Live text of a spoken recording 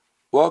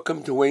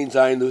Welcome to Wayne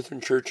Zion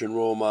Lutheran Church in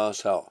Royal Mile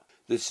Hill.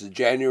 This is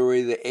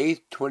January the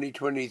 8th,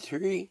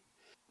 2023,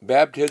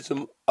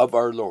 Baptism of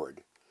our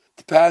Lord.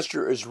 The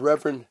pastor is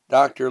Reverend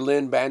Dr.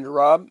 Lynn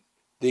Banderob.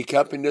 The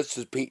accompanist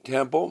is Pete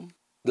Temple.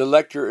 The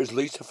lecturer is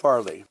Lisa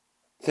Farley.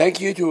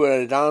 Thank you to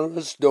an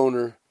anonymous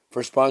donor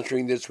for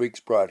sponsoring this week's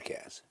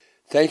broadcast.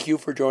 Thank you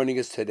for joining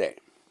us today.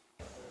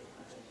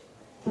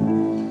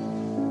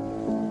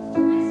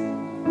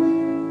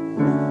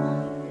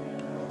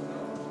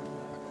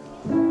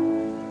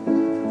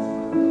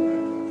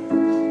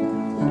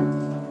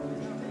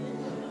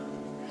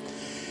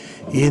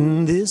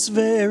 In this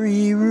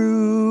very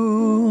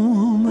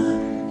room,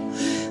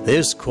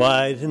 there's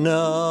quite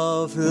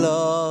enough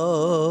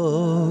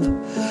love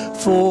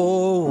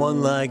for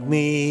one like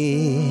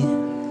me.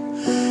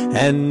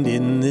 And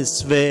in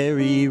this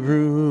very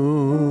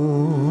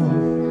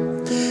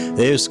room,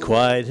 there's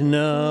quite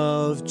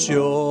enough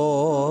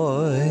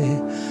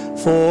joy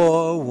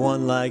for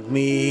one like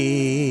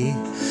me.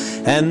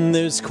 And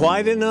there's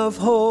quite enough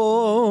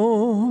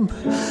hope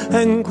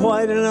and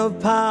quite enough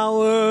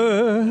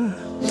power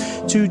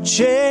to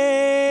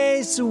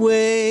chase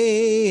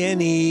away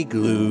any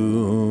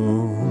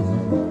gloom.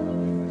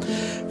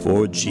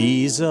 For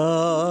Jesus,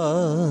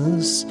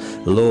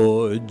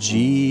 Lord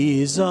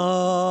Jesus,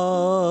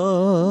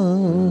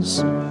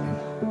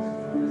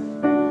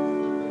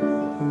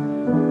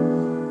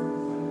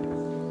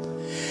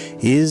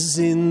 is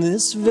in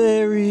this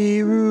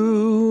very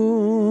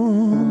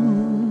room.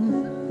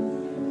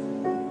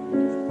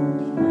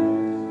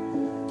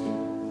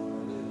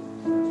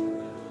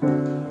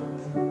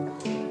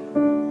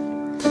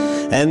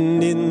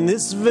 And in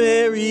this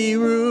very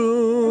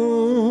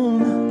room,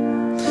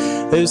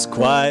 there's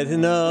quite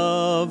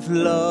enough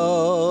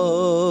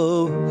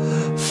love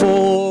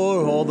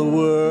for all the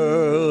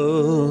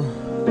world.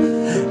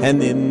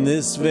 And in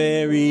this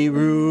very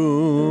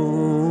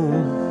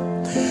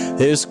room,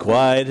 there's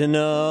quite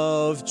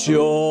enough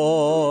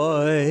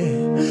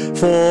joy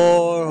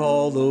for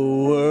all the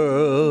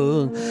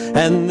world.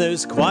 And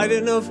there's quite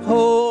enough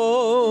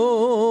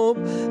hope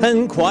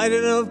and quite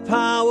enough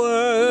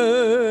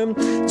power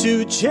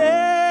to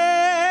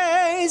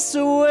chase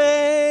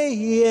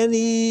away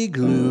any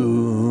gloom.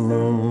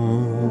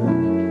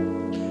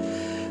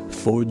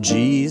 For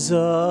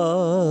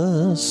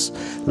Jesus,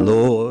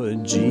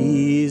 Lord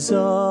Jesus,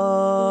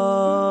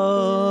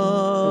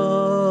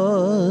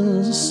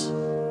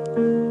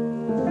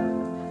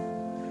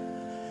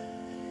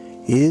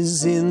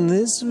 is in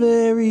this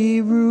very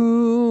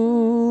room.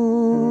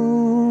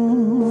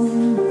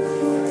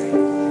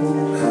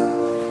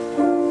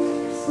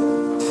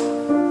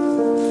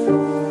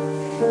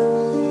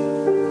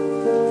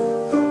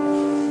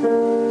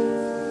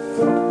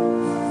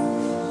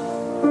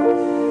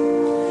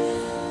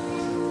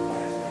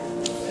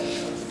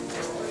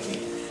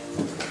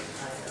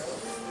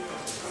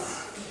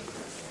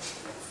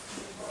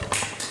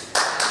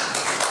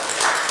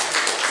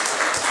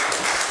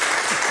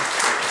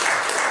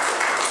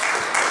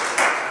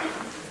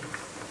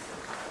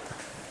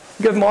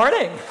 Good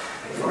morning.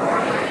 Good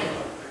morning.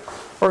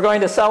 We're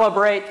going to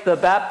celebrate the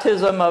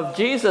baptism of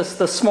Jesus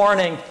this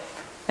morning,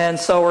 and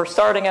so we're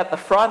starting at the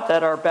front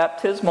at our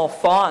baptismal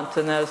font,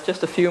 and as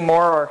just a few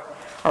more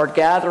are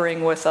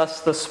gathering with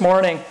us this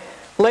morning.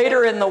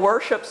 Later in the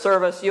worship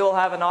service, you'll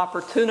have an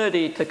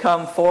opportunity to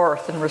come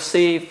forth and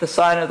receive the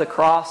sign of the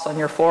cross on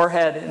your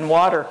forehead in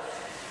water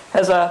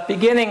as a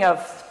beginning of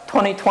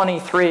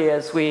 2023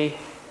 as we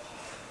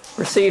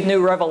receive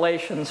new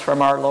revelations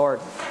from our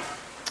Lord.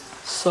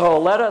 So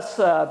let us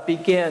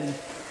begin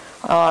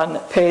on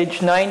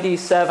page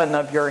 97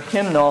 of your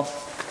hymnal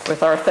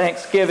with our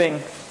thanksgiving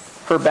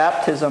for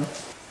baptism.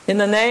 In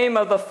the name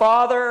of the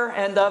Father,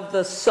 and of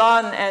the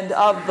Son, and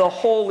of the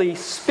Holy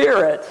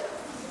Spirit,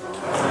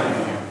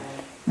 Amen.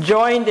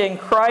 Joined in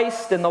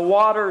Christ in the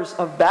waters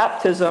of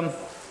baptism,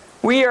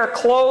 we are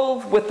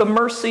clothed with the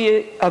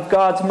mercy of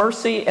God's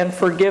mercy and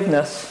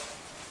forgiveness.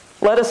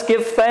 Let us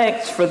give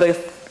thanks for the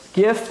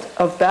gift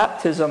of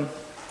baptism.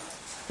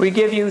 We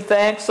give you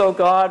thanks, O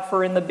God,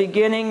 for in the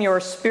beginning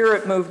your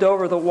Spirit moved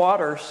over the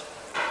waters.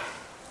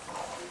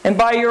 And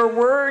by your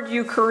word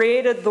you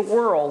created the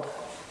world,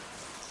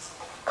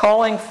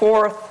 calling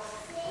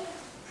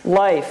forth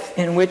life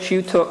in which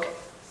you took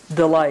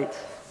delight.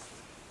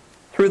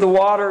 Through the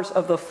waters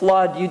of the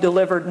flood you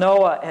delivered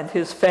Noah and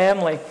his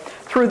family.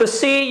 Through the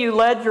sea you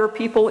led your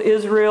people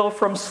Israel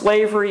from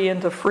slavery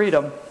into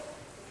freedom.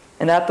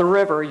 And at the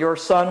river your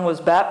Son was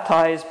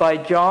baptized by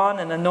John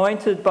and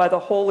anointed by the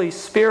Holy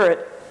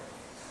Spirit.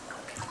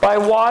 By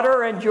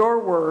water and your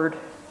word,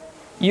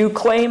 you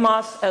claim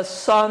us as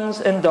sons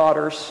and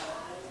daughters.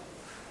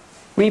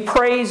 We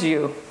praise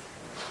you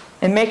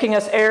in making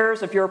us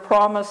heirs of your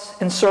promise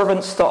and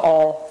servants to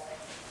all.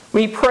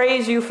 We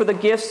praise you for the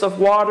gifts of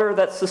water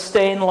that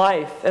sustain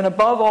life. And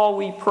above all,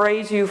 we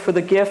praise you for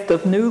the gift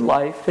of new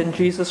life in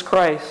Jesus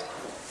Christ.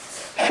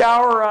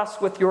 Shower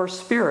us with your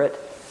Spirit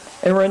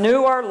and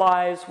renew our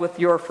lives with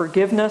your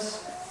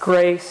forgiveness,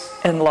 grace,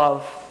 and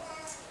love.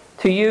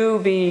 To you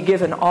be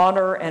given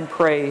honor and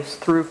praise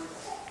through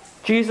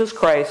Jesus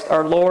Christ,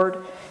 our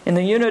Lord, in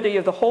the unity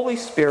of the Holy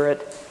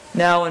Spirit,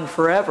 now and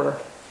forever.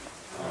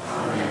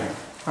 Amen.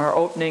 Our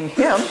opening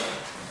hymn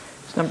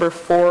is number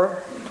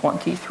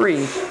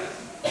 423.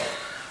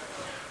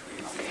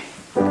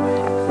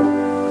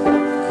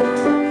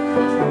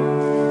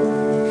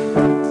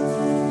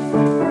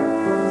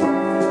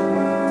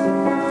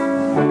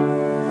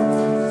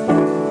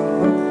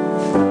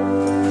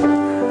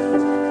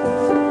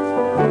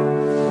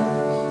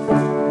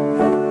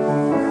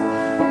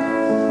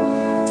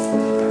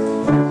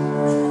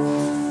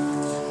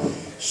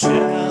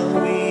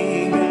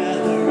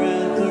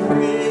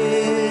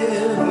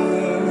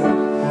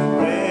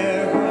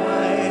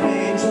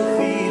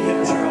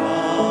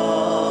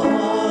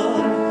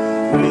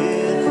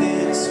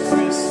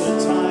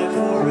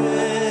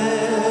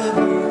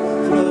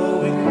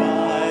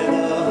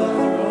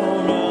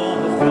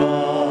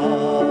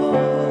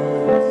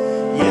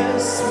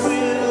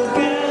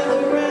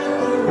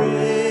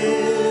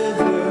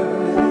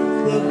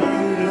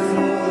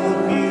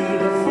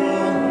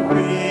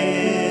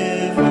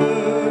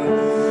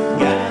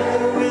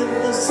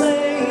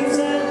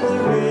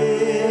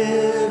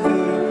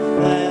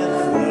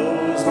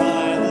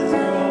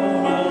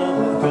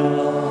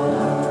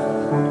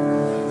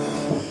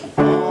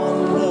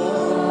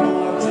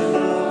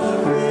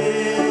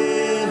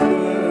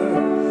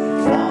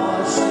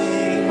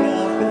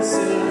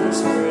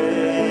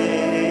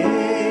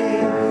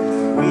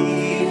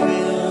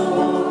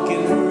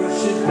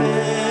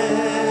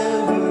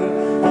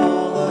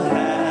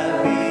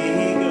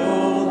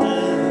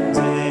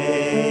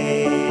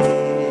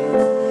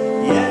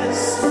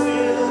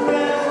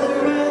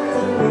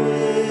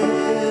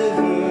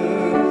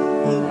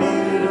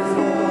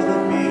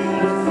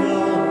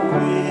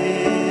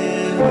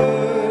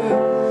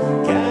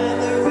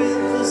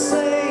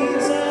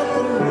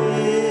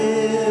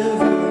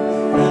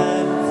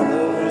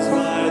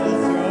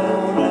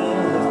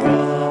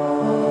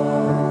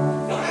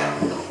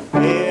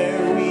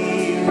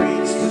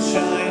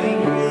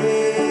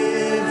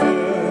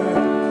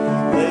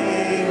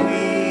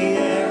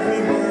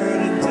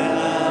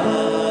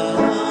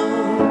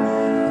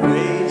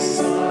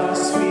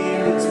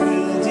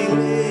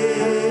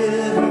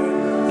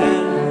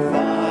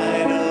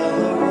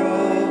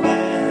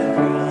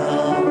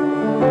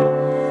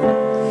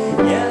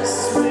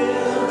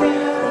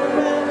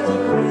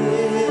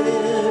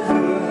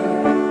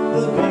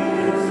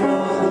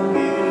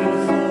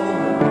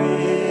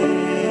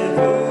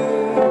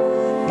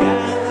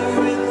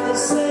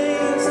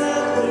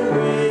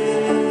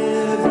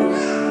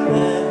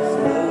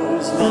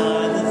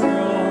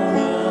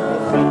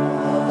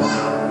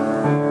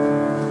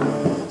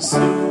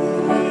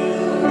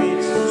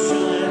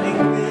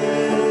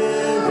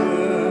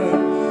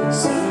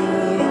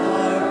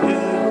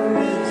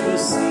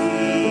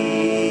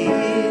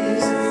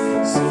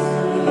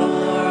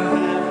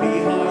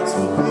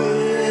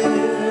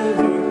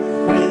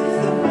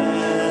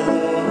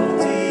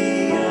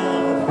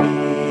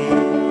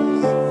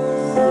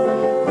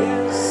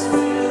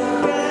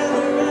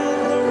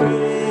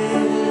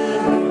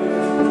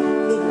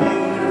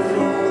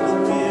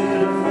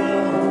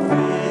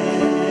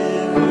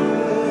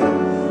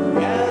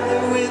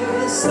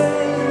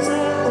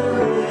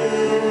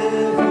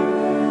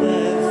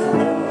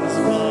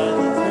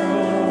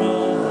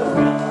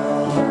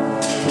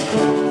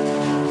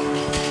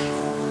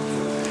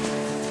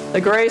 The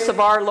grace of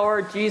our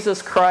Lord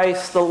Jesus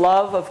Christ, the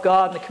love of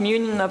God, and the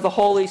communion of the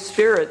Holy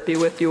Spirit be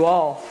with you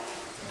all.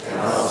 And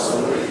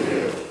also with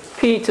you.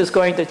 Pete is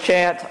going to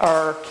chant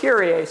our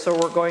Kyrie, so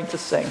we're going to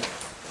sing.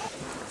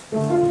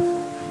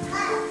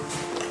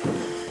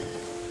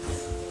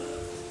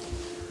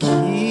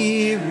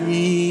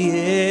 Kyrie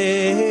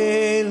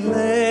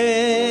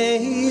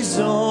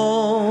eleison,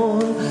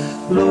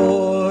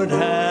 Lord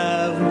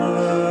have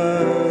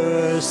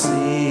mercy.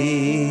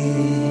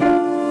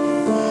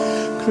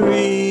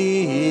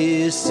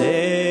 Christ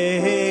eleison,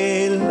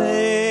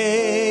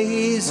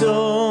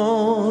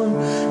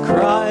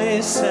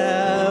 Christ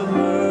have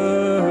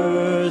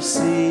mercy.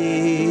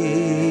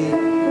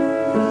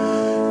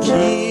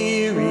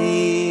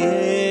 Kyrie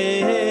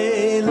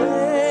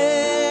eleison,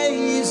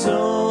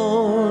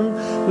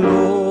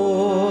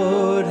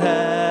 Lord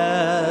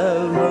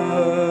have mercy.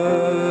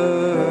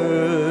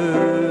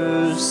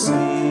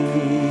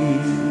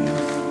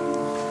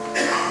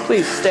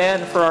 Please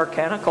stand for our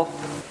canticle.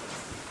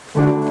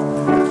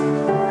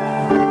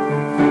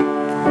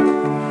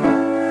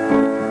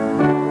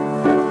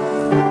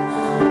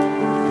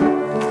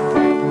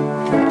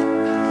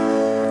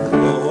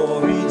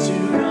 Glory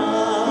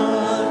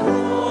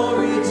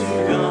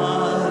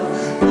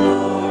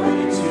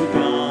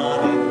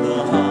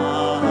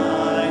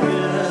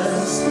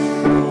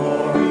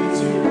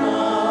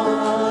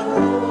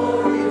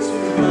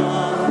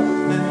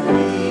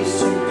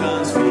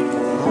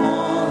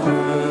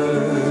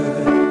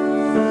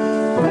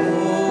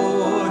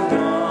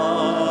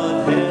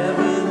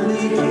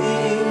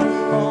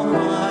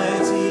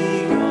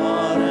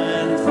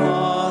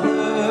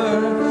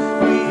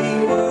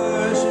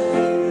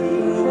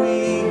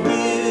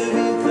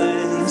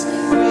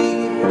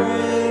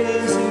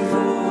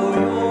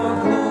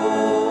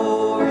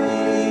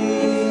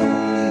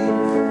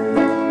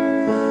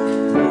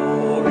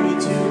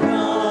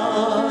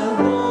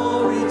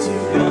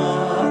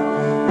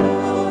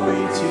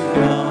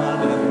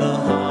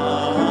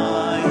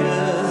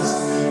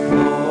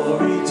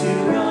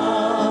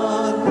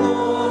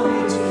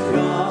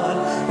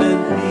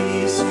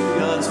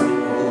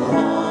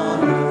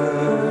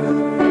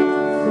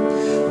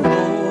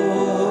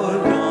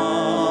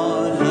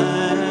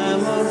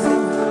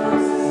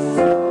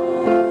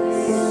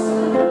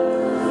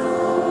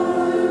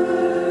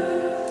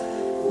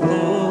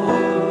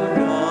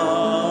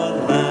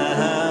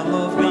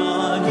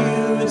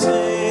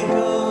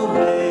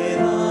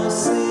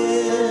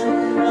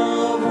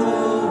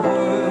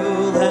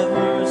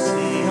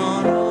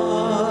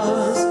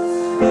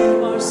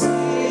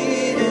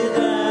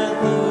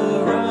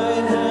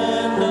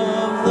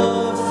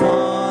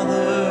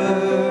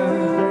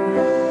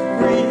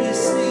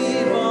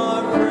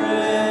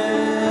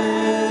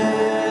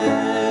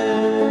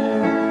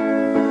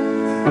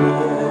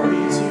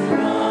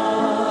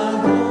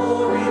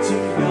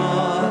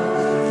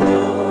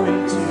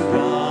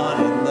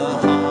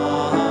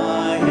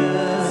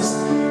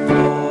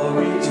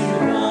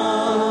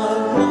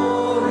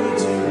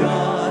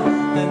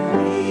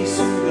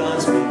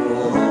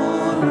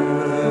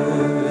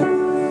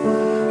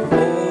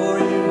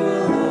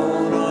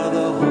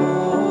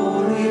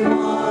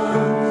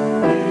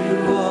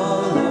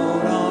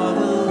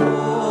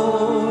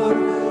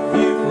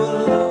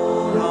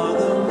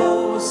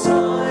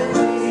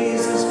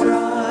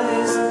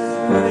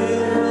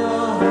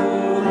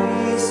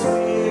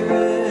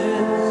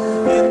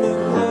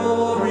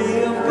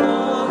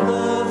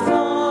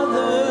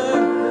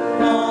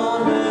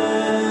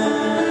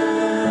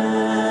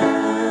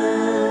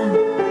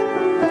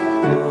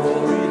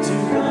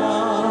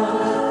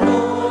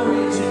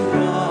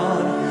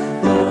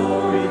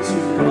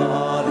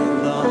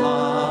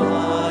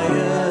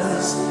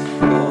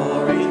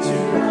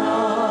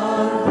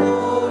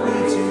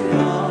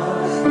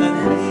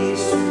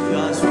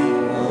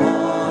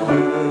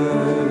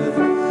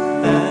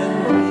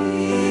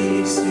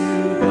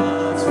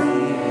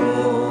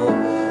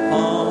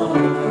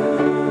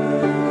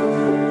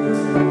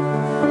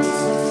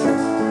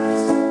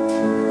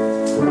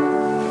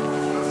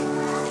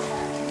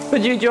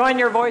Would you join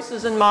your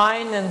voices and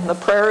mine in the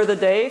prayer of the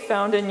day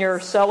found in your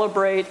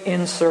Celebrate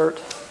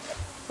insert?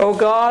 O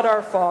God,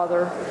 our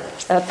Father,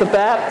 at the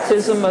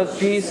baptism of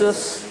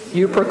Jesus,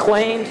 you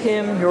proclaimed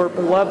him your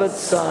beloved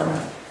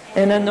Son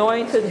and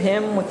anointed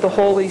him with the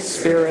Holy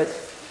Spirit.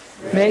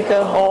 Make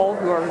us all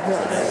who are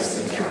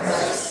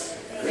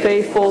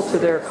faithful to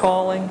their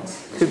calling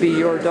to be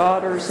your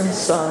daughters and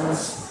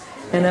sons,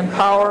 and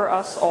empower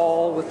us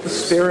all with the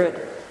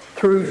Spirit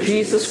through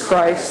Jesus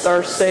Christ,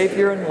 our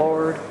Savior and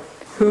Lord,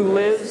 who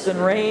lives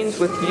and reigns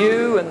with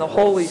you and the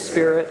Holy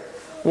Spirit,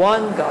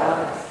 one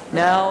God,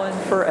 now and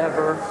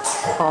forever.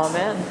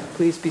 Amen.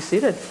 Please be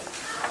seated.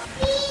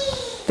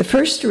 The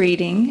first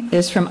reading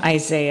is from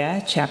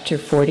Isaiah chapter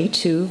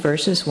 42,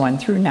 verses 1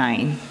 through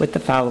 9, with the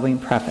following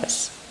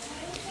preface.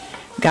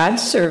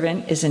 God's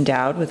servant is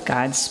endowed with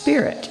God's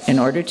Spirit in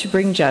order to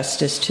bring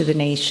justice to the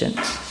nations.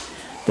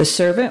 The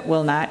servant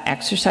will not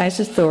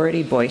exercise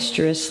authority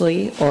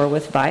boisterously or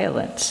with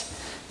violence,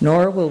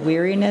 nor will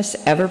weariness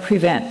ever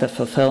prevent the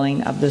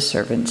fulfilling of the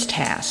servant's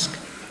task.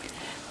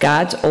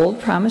 God's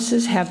old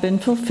promises have been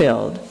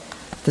fulfilled.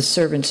 The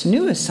servant's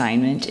new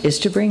assignment is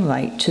to bring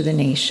light to the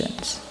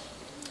nations.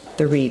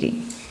 The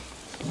reading.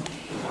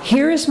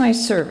 Here is my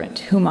servant,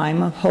 whom I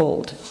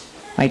uphold,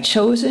 my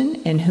chosen,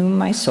 in whom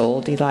my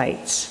soul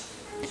delights.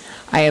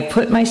 I have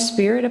put my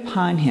Spirit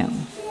upon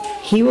him.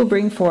 He will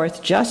bring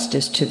forth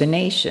justice to the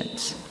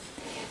nations.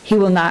 He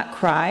will not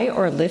cry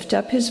or lift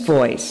up his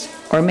voice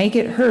or make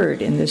it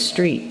heard in the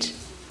street.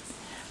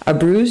 A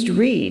bruised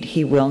reed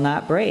he will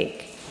not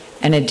break,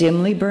 and a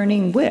dimly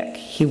burning wick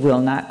he will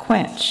not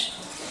quench.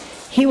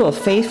 He will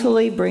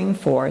faithfully bring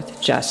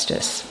forth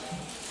justice.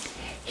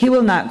 He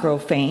will not grow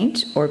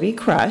faint or be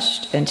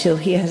crushed until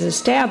he has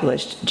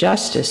established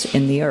justice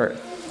in the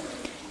earth,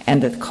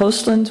 and the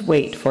coastlands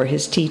wait for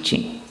his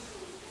teaching.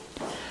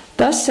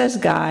 Thus says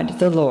God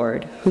the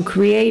Lord, who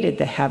created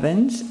the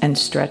heavens and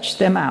stretched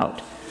them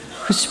out,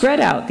 who spread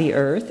out the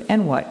earth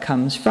and what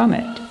comes from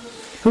it,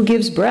 who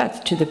gives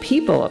breath to the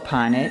people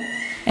upon it,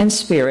 and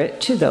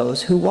spirit to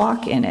those who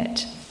walk in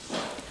it.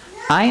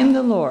 I am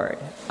the Lord.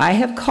 I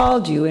have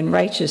called you in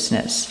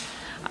righteousness.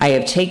 I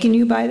have taken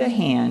you by the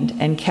hand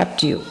and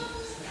kept you.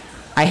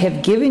 I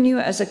have given you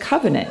as a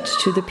covenant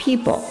to the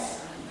people,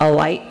 a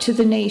light to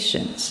the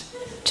nations,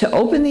 to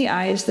open the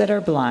eyes that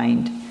are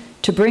blind,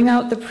 to bring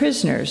out the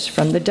prisoners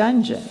from the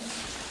dungeon,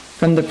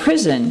 from the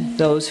prison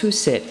those who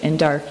sit in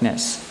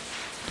darkness.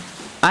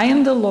 I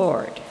am the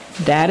Lord,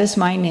 that is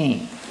my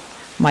name.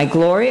 My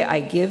glory I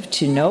give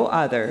to no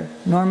other,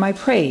 nor my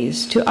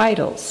praise to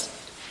idols.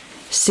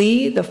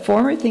 See, the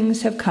former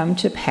things have come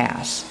to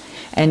pass,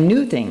 and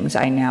new things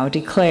I now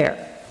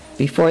declare.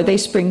 Before they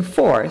spring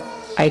forth,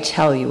 I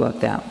tell you of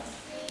them.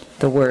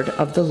 The word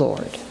of the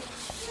Lord.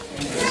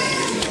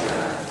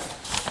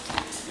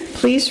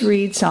 Please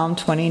read Psalm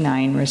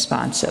 29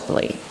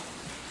 responsively.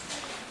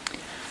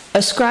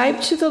 Ascribe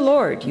to the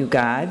Lord, you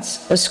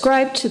gods.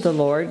 Ascribe to the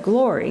Lord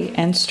glory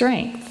and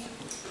strength.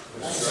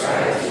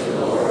 Ascribe to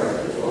the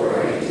Lord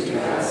glory to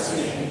God's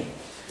name.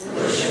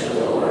 Worship the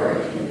Lord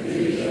in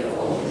beauty of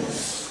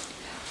holiness.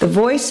 The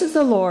voice of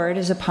the Lord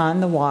is upon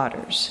the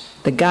waters.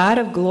 The God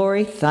of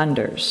glory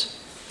thunders.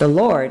 The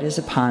Lord is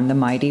upon the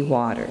mighty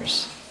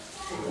waters.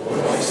 The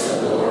voice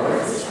of the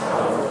Lord is a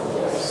powerful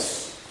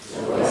voice.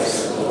 The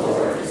voice of the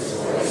Lord is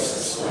a voice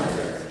of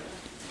splendor.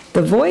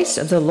 The voice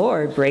of the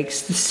Lord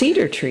breaks the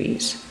cedar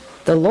trees.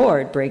 The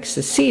Lord breaks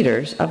the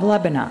cedars of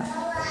Lebanon.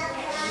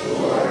 The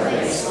Lord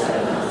makes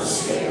Lebanon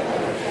skip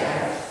like a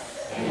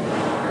calf, and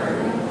Mount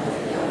Hermon like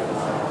a young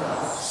wild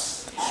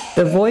ox.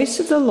 The voice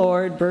of the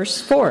Lord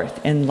bursts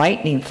forth in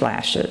lightning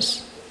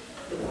flashes.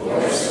 The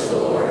voice of the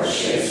Lord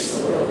shakes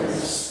the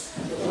wilderness.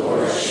 The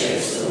Lord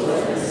shakes the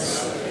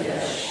wilderness of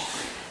Kadesh.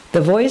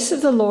 The voice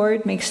of the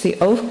Lord makes the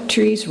oak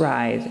trees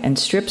writhe and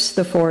strips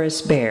the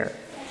forest bare.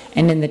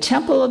 And in the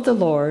temple of the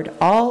Lord,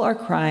 all are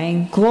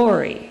crying,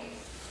 Glory!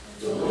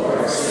 The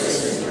Lord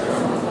sits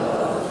enthroned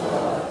above the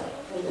flood.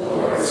 The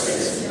Lord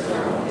sits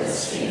enthroned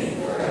as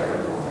King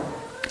forevermore.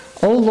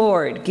 O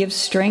Lord, give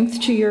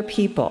strength to your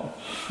people.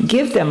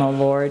 Give them, O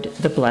Lord,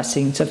 the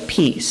blessings of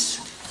peace.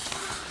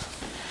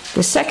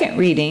 The second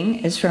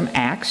reading is from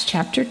Acts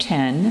chapter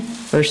 10,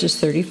 verses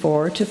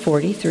 34 to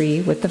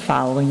 43, with the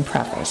following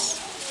preface.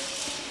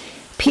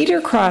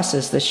 Peter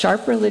crosses the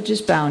sharp religious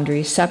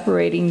boundary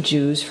separating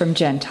Jews from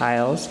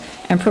Gentiles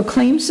and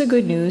proclaims the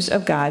good news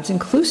of God's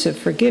inclusive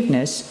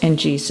forgiveness in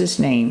Jesus'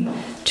 name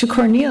to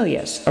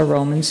Cornelius, a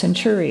Roman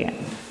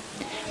centurion.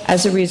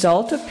 As a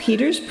result of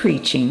Peter's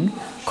preaching,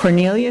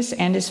 Cornelius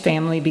and his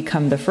family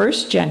become the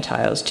first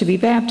Gentiles to be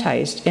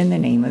baptized in the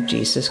name of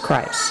Jesus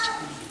Christ.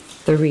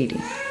 The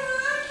reading.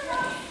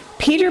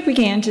 Peter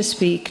began to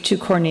speak to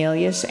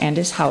Cornelius and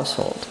his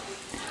household.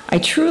 I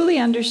truly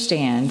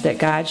understand that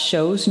God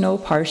shows no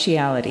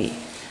partiality,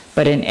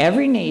 but in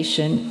every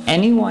nation,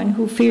 anyone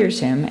who fears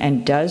him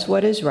and does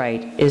what is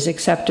right is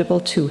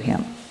acceptable to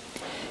him.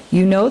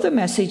 You know the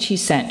message he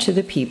sent to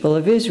the people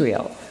of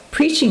Israel,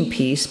 preaching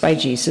peace by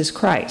Jesus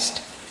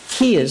Christ.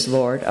 He is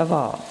Lord of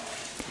all.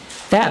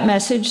 That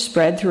message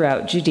spread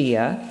throughout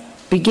Judea,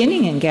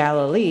 beginning in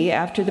Galilee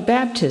after the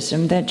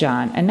baptism that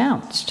John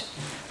announced,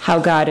 how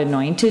God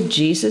anointed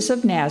Jesus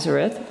of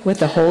Nazareth with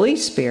the Holy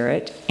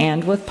Spirit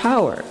and with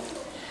power,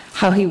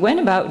 how he went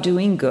about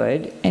doing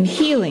good and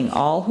healing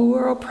all who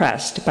were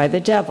oppressed by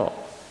the devil,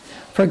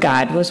 for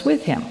God was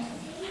with him.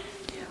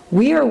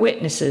 We are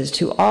witnesses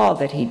to all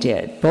that he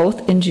did,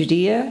 both in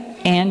Judea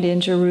and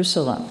in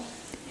Jerusalem.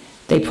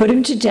 They put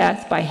him to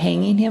death by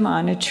hanging him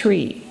on a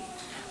tree,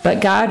 but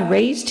God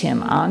raised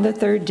him on the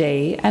third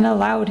day and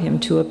allowed him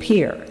to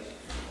appear,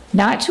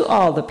 not to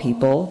all the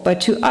people, but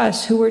to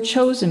us who were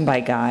chosen by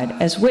God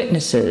as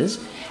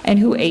witnesses and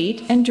who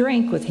ate and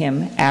drank with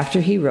him after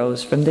he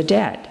rose from the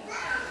dead.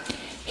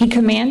 He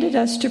commanded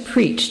us to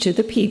preach to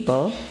the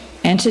people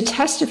and to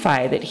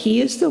testify that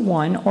he is the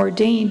one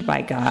ordained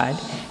by God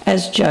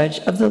as judge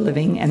of the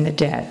living and the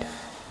dead.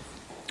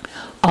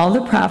 All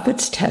the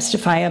prophets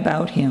testify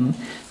about him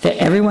that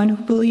everyone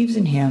who believes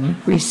in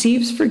him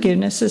receives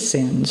forgiveness of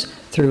sins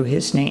through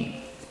his name.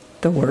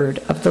 The word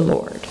of the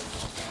Lord.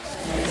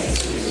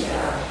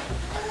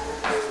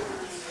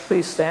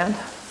 Please stand.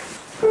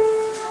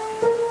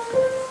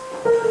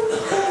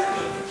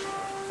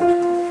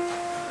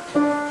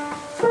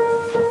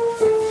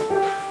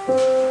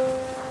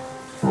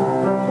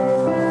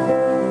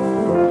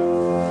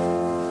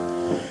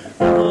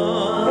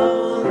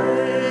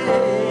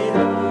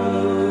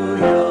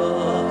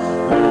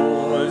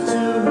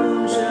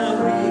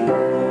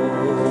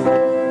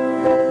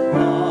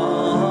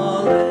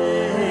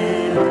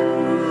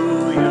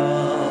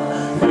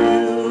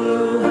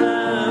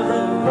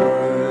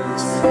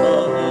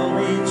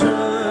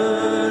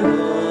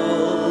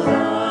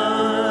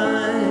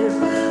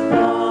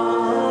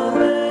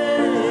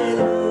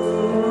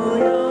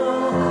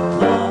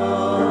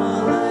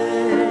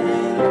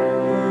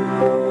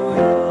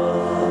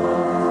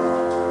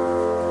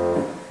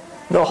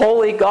 The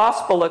Holy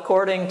Gospel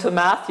according to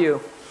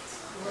Matthew.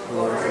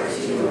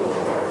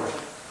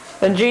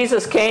 Then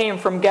Jesus came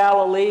from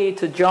Galilee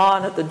to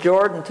John at the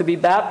Jordan to be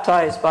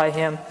baptized by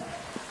him.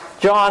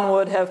 John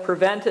would have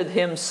prevented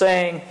him,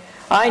 saying,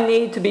 "I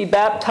need to be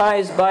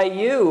baptized by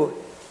you,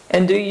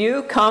 and do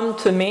you come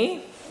to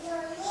me?"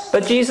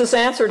 But Jesus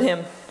answered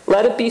him,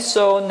 "Let it be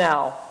so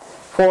now,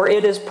 for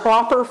it is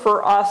proper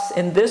for us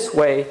in this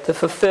way to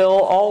fulfill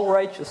all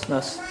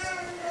righteousness."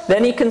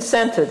 Then he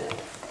consented.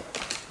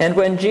 And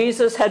when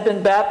Jesus had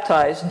been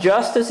baptized,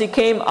 just as he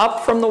came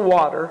up from the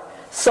water,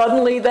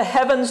 suddenly the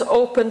heavens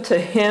opened to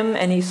him,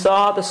 and he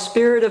saw the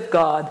Spirit of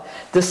God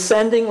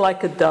descending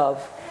like a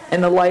dove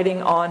and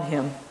alighting on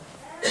him.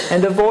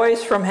 And a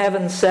voice from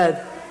heaven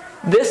said,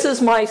 "This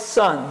is my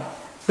Son,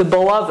 the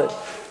Beloved,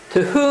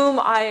 to whom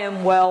I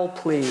am well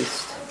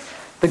pleased."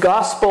 The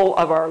Gospel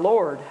of our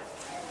Lord.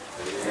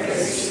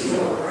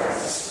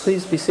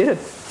 Please be seated.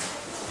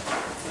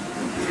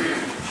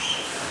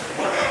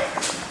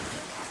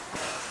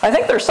 I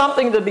think there's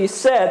something to be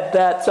said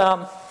that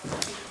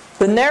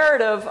the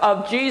narrative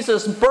of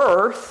Jesus'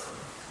 birth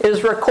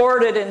is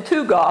recorded in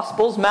two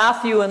Gospels,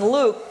 Matthew and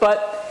Luke,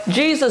 but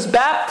Jesus'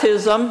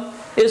 baptism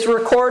is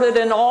recorded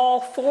in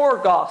all four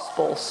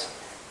Gospels.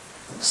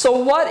 So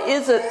what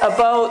is it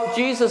about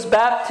Jesus'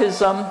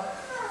 baptism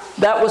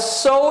that was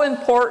so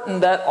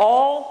important that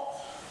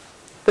all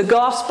the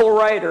Gospel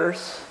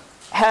writers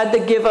had to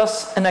give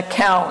us an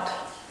account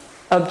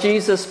of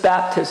Jesus'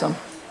 baptism?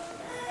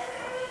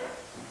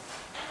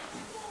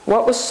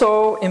 What was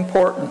so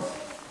important?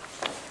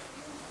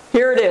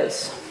 Here it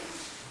is.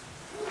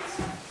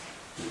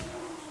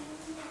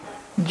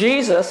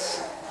 Jesus'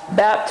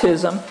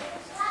 baptism,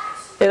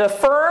 it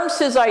affirms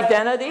his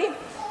identity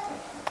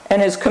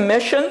and his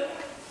commission.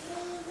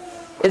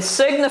 It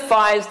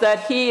signifies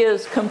that he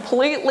is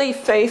completely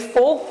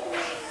faithful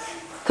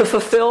to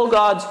fulfill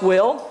God's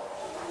will,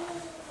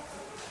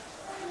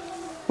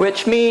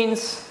 which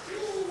means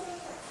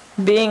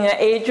being an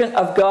agent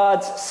of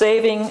God's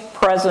saving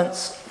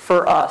presence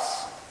for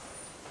us.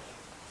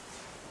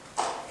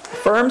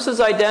 Affirms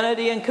his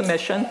identity and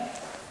commission.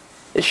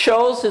 It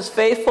shows his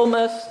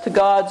faithfulness to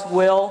God's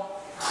will,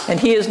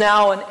 and he is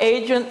now an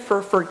agent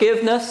for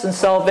forgiveness and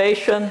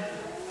salvation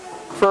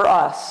for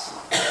us.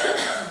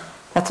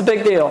 That's a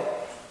big deal.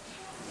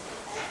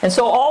 And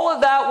so all of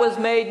that was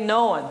made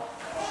known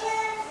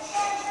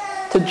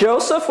to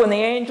Joseph when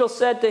the angel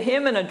said to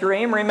him in a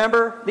dream,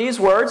 remember these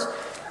words,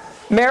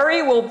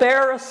 "Mary will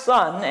bear a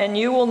son, and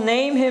you will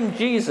name him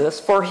Jesus,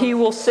 for he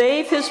will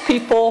save his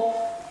people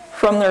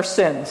from their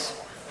sins."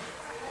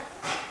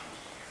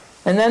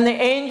 And then the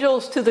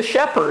angels to the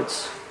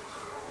shepherds,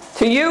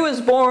 "To you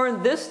is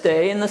born this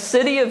day in the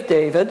city of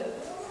David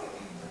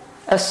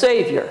a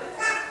Savior,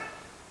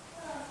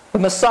 the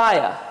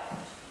Messiah,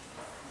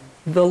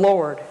 the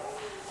Lord."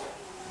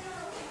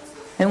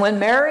 And when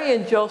Mary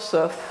and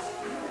Joseph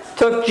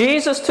took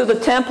Jesus to the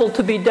temple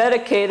to be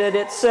dedicated,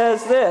 it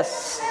says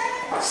this,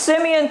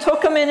 "Simeon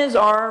took him in his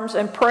arms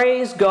and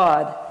praised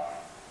God,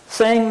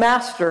 saying,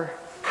 'Master,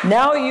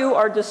 now you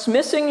are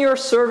dismissing your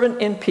servant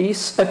in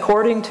peace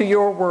according to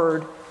your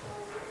word.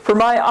 For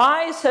my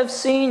eyes have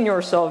seen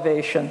your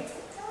salvation,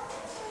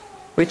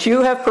 which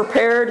you have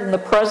prepared in the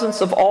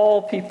presence of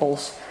all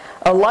peoples,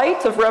 a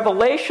light of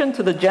revelation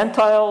to the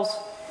Gentiles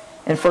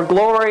and for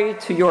glory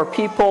to your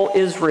people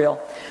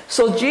Israel.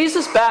 So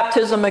Jesus'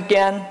 baptism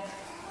again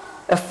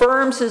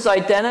affirms his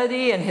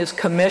identity and his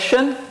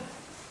commission.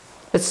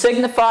 It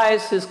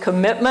signifies his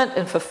commitment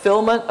and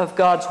fulfillment of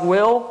God's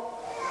will.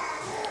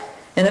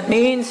 And it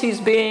means he's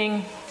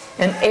being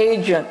an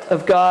agent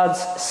of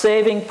God's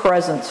saving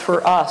presence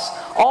for us,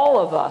 all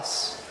of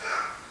us.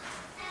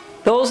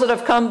 Those that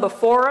have come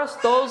before us,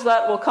 those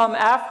that will come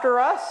after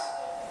us,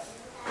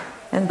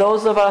 and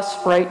those of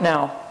us right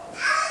now.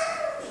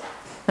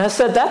 And I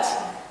said,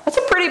 that's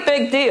a pretty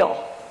big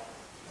deal.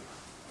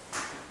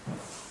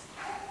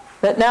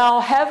 That now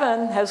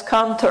heaven has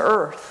come to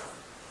earth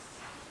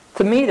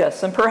to meet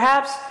us. And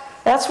perhaps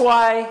that's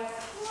why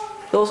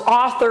those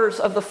authors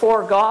of the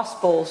 4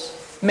 Gospels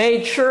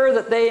made sure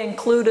that they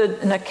included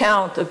an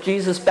account of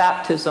Jesus'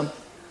 baptism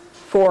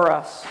for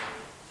us.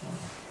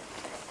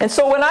 And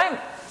so when I'm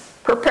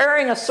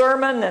preparing a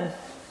sermon and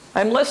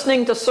I'm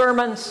listening to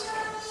sermons,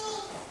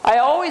 I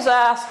always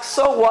ask,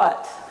 so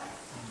what?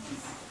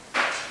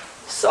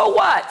 So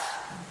what?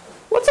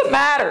 What's it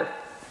matter?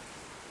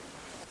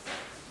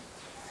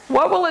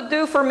 What will it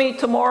do for me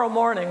tomorrow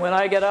morning when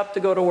I get up to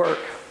go to work?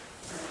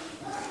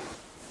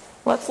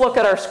 Let's look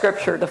at our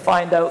scripture to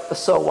find out the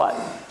so what.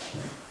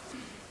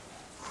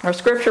 Our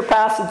scripture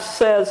passage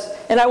says,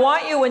 and I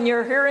want you when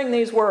you're hearing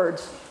these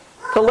words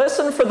to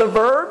listen for the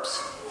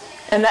verbs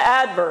and the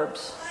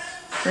adverbs.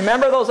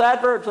 Remember, those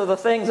adverbs are the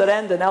things that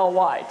end in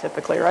ly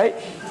typically, right?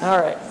 All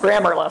right,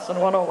 grammar lesson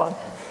 101.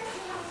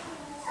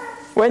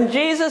 When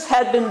Jesus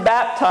had been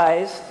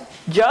baptized,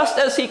 just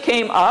as he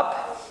came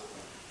up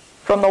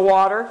from the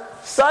water,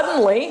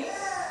 suddenly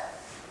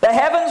the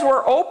heavens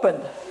were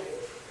opened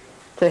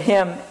to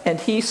him, and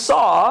he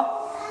saw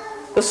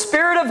the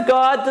Spirit of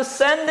God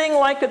descending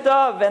like a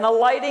dove and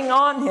alighting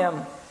on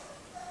him.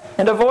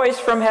 And a voice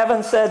from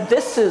heaven said,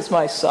 "This is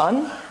my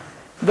Son,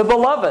 the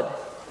Beloved,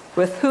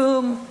 with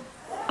whom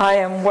I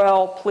am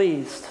well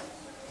pleased."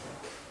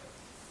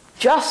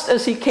 Just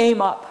as he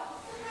came up,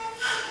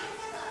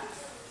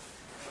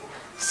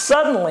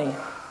 suddenly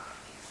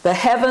the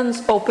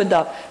heavens opened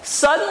up.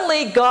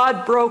 Suddenly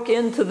God broke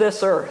into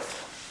this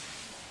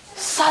earth.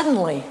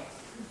 Suddenly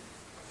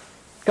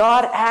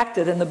God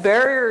acted, and the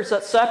barriers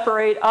that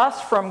separate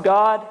us from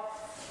God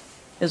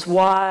is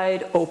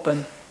wide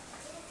open.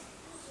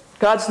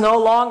 God's no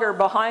longer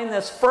behind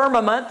this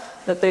firmament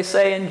that they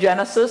say in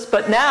Genesis,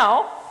 but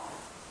now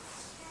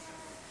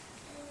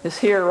is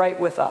here right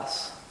with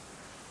us.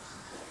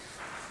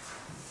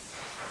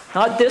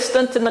 Not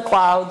distant in the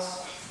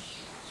clouds,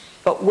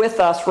 but with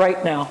us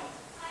right now.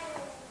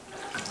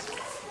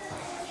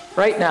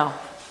 Right now.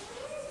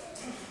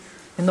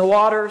 In the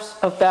waters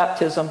of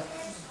baptism.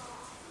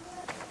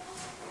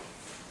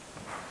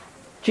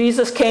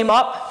 Jesus came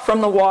up from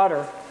the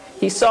water.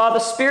 He saw the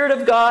Spirit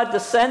of God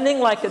descending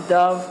like a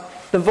dove.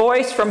 The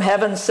voice from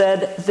heaven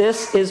said,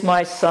 "This is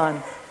my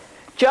Son."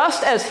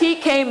 Just as he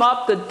came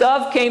up, the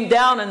dove came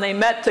down and they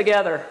met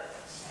together.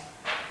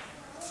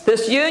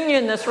 This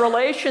union, this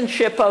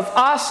relationship of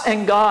us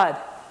and God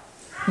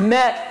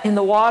met in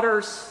the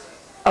waters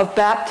of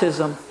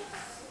baptism.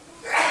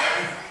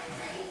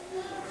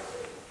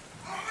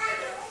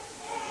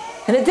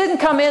 And it didn't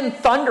come in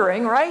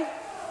thundering, right?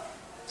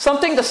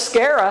 Something to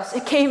scare us.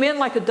 It came in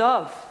like a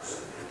dove.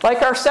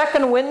 Like our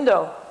second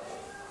window.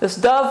 This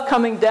dove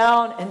coming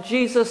down and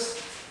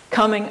Jesus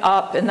coming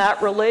up. And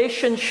that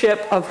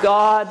relationship of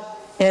God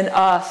and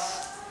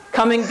us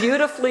coming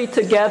beautifully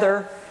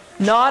together.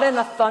 Not in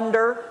a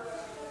thunder,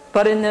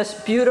 but in this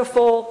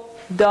beautiful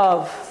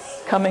dove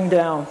coming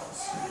down.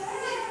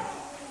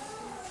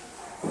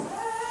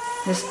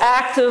 This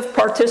active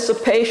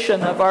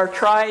participation of our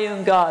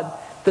triune God.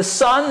 The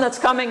Son that's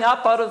coming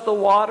up out of the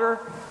water,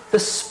 the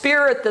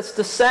Spirit that's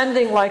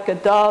descending like a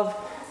dove,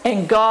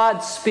 and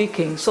God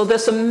speaking. So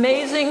this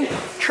amazing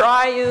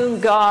triune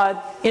God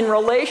in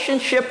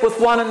relationship with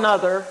one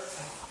another,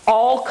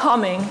 all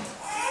coming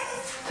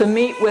to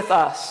meet with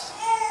us.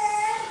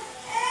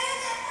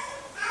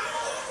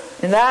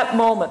 In that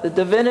moment, the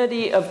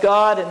divinity of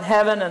God in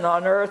heaven and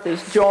on earth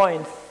is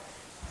joined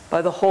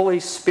by the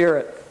Holy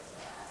Spirit.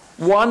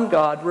 One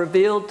God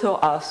revealed to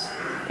us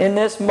in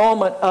this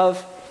moment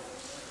of,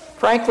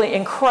 frankly,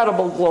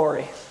 incredible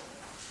glory.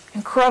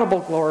 Incredible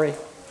glory.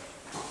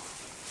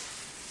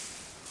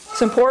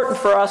 It's important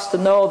for us to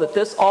know that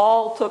this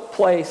all took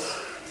place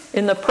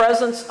in the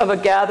presence of a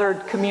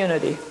gathered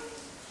community.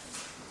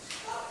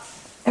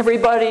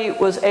 Everybody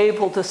was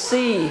able to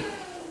see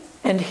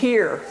and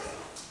hear.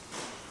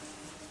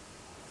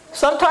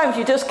 Sometimes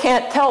you just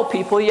can't tell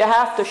people, you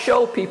have to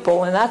show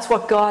people, and that's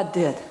what God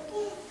did.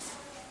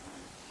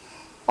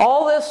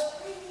 All this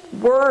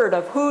word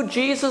of who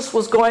Jesus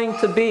was going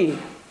to be,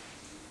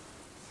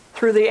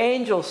 through the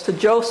angels to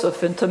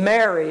Joseph and to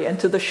Mary and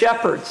to the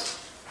shepherds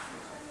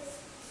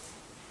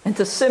and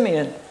to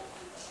Simeon.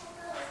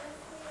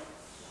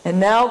 And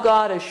now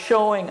God is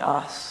showing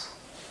us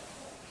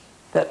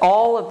that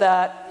all of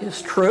that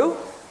is true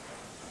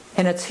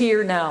and it's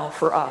here now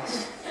for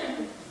us.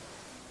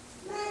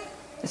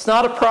 It's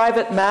not a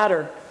private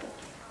matter.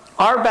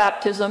 Our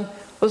baptism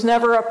was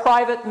never a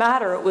private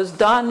matter. It was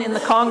done in the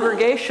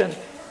congregation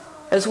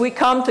as we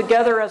come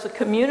together as a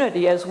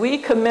community, as we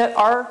commit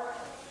our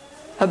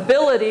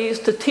abilities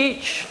to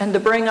teach and to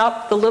bring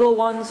up the little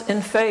ones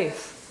in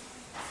faith.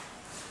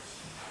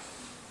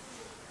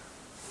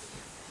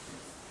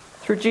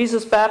 Through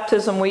Jesus'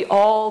 baptism, we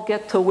all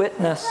get to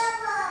witness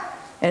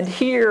and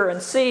hear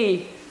and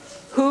see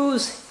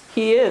whose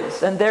He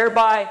is, and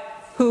thereby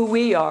who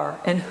we are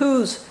and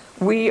whose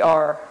we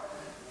are.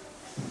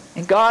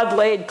 And God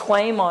laid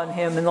claim on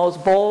Him in those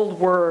bold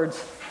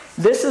words,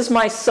 "This is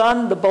my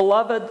Son, the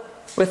beloved,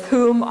 with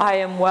whom I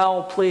am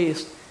well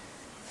pleased."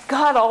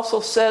 God also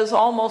says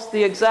almost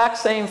the exact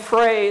same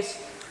phrase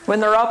when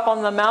they're up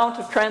on the Mount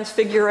of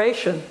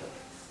Transfiguration.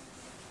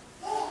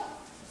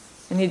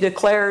 And He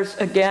declares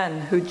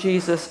again who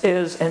Jesus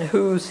is and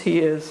whose He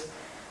is.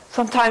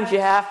 Sometimes you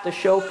have to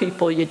show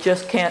people, you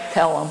just can't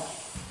tell them.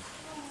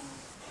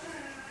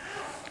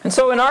 And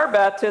so in our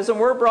baptism,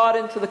 we're brought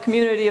into the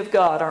community of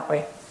God, aren't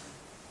we?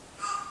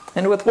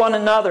 And with one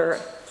another.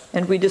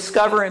 And we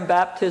discover in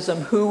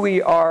baptism who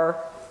we are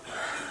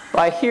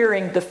by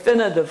hearing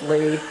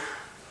definitively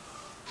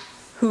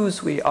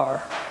whose we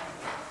are.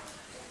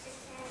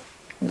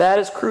 That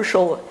is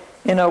crucial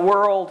in a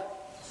world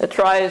that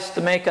tries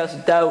to make us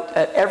doubt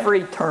at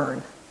every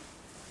turn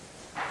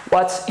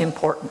what's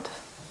important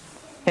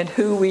and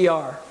who we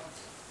are.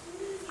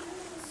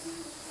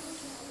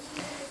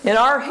 In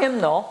our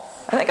hymnal,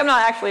 I think I'm going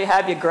to actually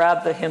have you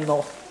grab the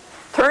hymnal.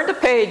 Turn to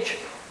page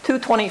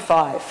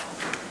 225.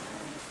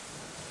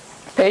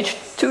 Page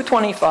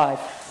 225.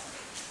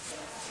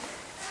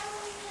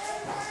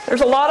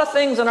 There's a lot of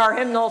things in our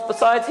hymnals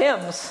besides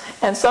hymns,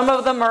 and some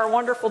of them are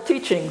wonderful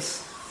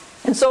teachings.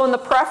 And so in the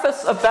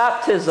preface of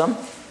baptism,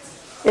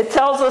 it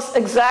tells us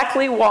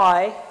exactly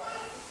why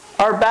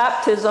our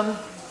baptism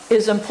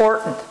is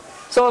important.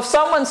 So if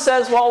someone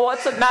says, well,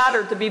 what's it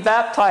matter to be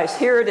baptized?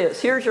 Here it is.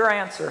 Here's your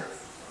answer.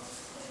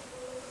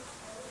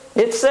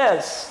 It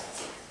says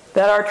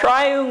that our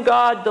triune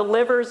God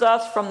delivers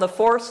us from the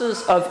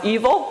forces of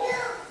evil.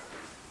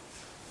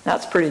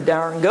 That's pretty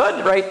darn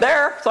good right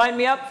there. Sign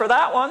me up for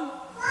that one.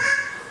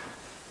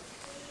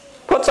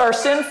 Puts our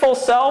sinful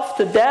self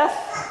to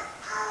death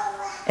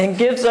and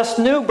gives us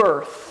new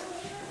birth.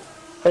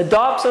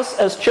 Adopts us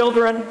as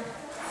children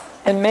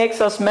and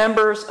makes us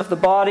members of the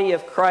body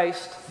of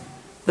Christ,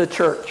 the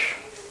church.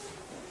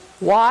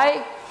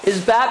 Why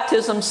is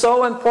baptism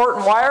so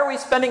important? Why are we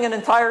spending an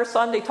entire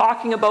Sunday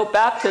talking about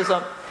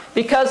baptism?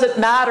 Because it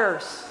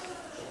matters.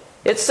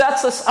 It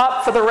sets us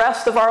up for the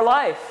rest of our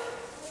life.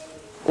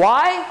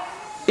 Why?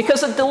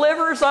 Because it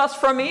delivers us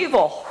from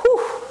evil.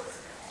 Whew.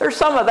 There's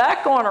some of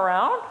that going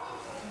around.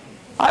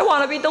 I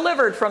want to be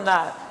delivered from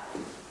that.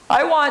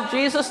 I want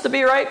Jesus to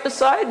be right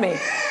beside me.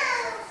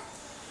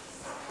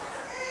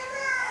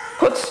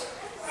 Puts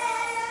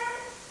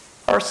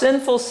our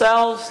sinful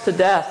selves to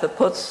death. It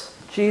puts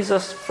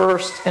Jesus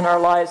first in our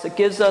lives. It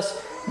gives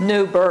us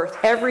new birth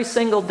every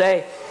single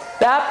day.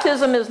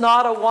 Baptism is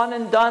not a one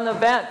and done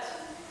event.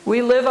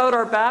 We live out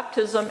our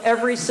baptism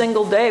every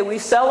single day. We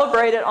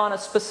celebrate it on a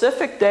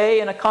specific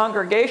day in a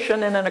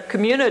congregation and in a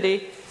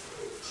community,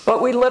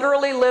 but we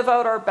literally live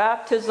out our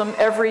baptism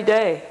every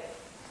day.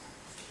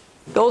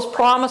 Those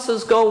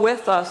promises go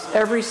with us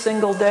every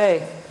single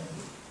day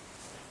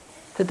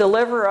to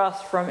deliver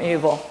us from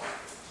evil,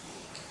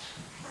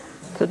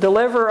 to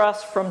deliver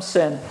us from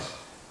sin,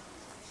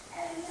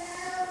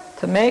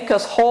 to make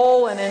us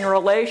whole and in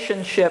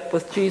relationship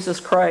with Jesus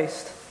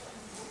Christ,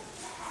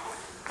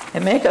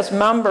 and make us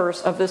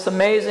members of this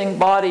amazing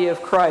body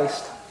of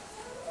Christ.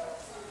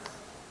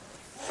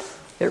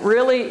 It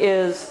really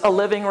is a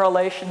living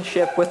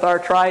relationship with our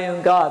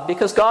triune God,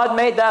 because God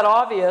made that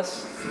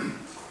obvious,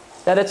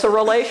 that it's a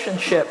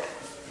relationship.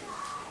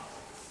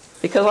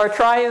 Because our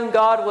triune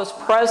God was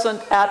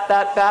present at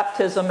that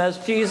baptism as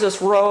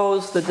Jesus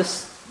rose, the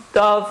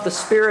dove, the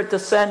Spirit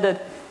descended,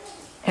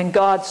 and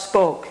God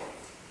spoke.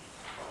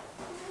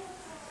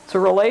 It's a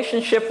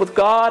relationship with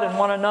God and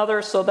one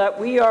another so that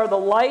we are the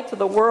light of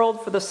the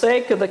world for the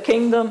sake of the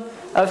kingdom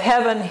of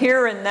heaven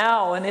here and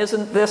now. And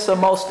isn't this a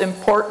most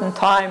important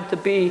time to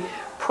be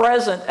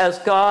present as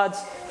God's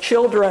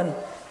children,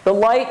 the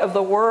light of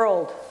the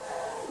world,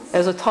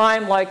 as a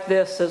time like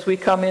this as we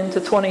come into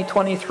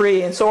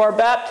 2023. And so our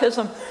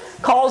baptism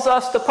calls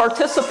us to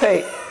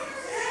participate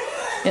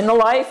in the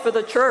life of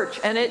the church,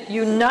 and it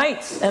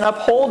unites and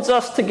upholds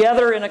us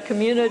together in a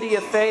community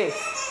of faith.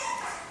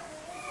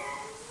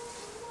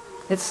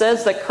 It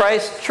says that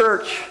Christ's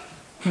church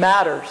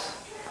matters.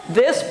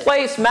 This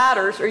place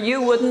matters, or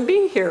you wouldn't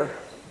be here.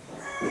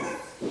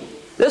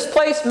 This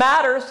place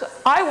matters,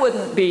 I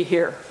wouldn't be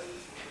here.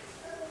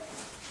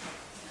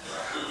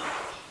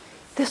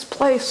 This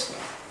place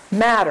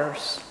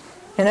matters,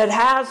 and it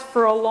has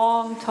for a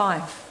long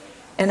time,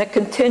 and it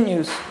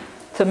continues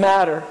to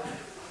matter.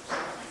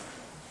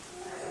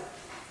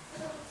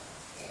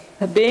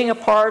 That being a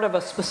part of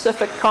a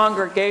specific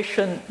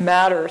congregation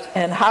matters,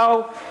 and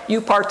how you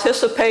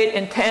participate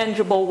in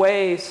tangible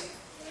ways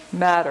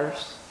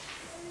matters.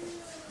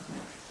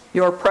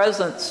 Your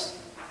presence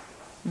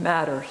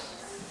matters.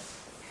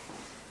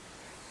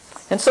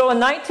 And so in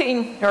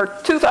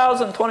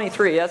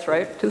 2023, that's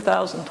right,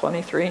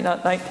 2023,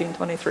 not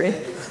 1923.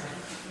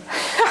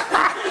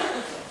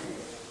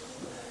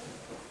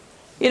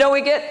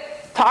 We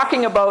get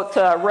talking about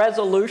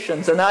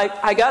resolutions, and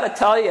I got to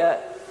tell you,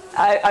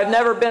 I've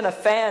never been a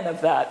fan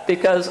of that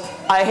because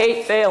I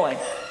hate failing.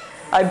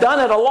 I've done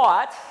it a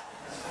lot,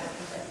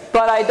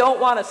 but I don't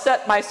want to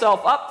set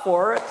myself up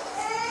for it.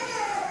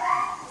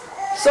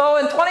 So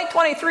in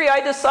 2023,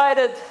 I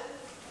decided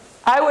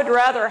I would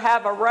rather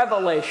have a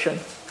revelation.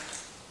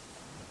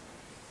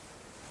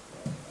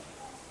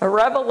 A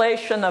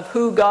revelation of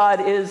who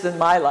God is in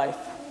my life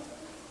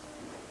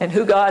and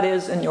who God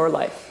is in your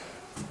life.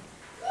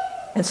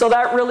 And so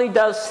that really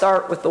does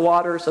start with the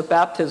waters of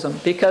baptism,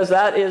 because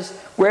that is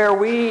where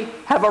we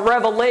have a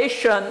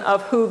revelation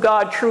of who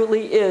God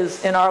truly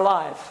is in our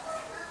lives.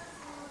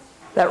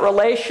 That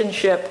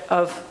relationship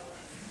of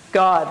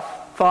God,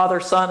 Father,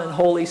 Son, and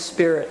Holy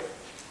Spirit.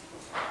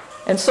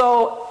 And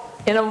so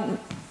in a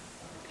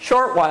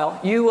short while,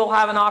 you will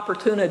have an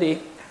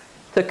opportunity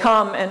to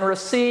come and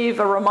receive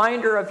a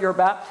reminder of your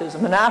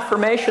baptism, an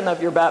affirmation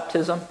of your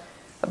baptism,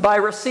 by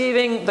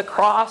receiving the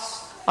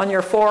cross on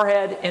your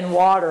forehead in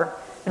water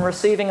and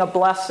receiving a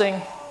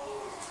blessing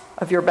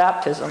of your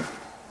baptism.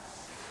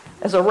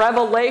 As a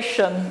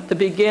revelation to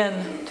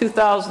begin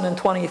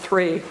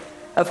 2023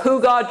 of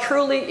who God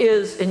truly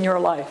is in your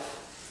life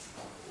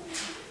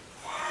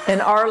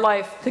and our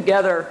life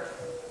together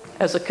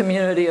as a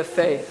community of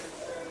faith.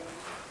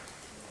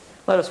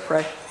 Let us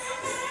pray.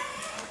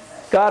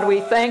 God,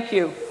 we thank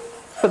you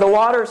for the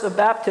waters of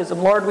baptism.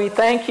 Lord, we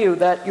thank you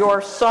that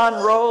your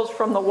Son rose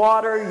from the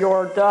water,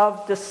 your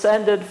dove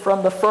descended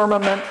from the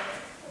firmament,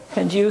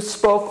 and you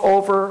spoke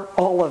over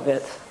all of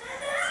it.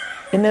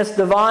 In this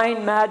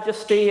divine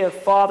majesty of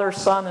Father,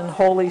 Son, and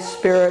Holy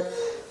Spirit,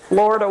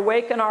 Lord,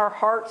 awaken our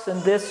hearts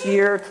in this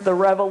year to the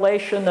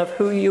revelation of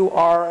who you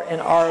are in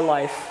our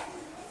life.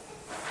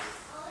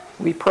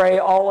 We pray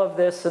all of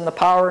this in the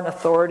power and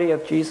authority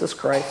of Jesus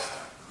Christ.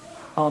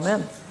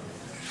 Amen.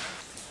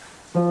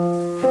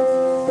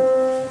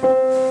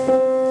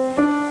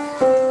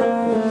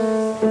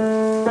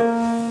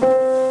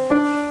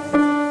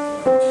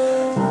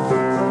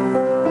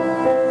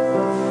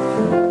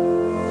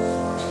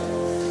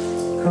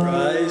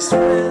 Christ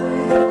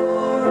went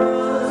for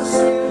us,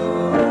 you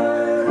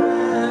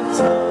were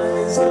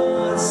baptized,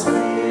 God's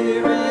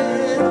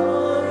Spirit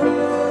on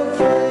you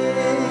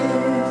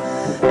came,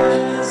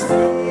 as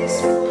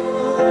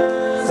peaceful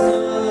as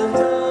the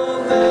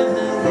dove and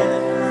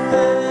yet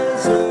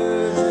as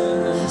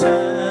urgent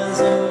as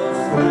a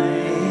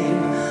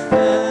flame,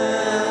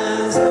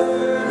 as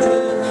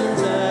urgent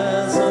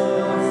as a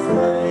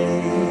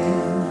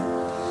flame.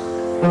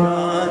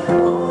 God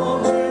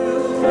called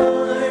you,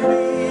 my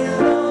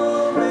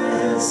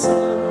beloved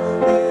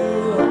Son,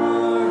 you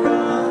are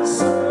God's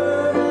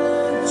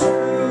servant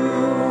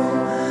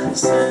true,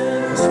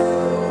 sent to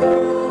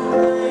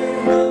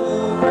proclaim the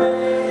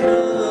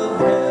reign of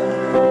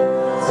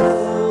heaven's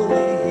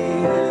holy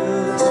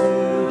will to do,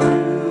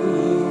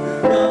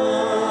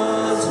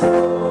 God's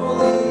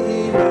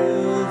holy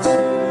will to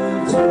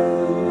do.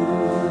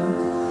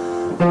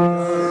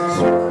 God's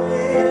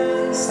way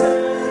and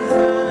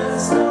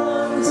steadfast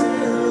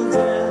until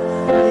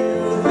death,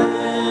 you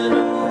then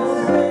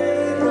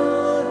obeyed the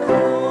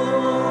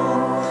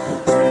call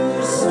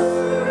to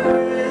serve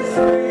with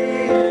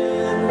free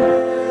and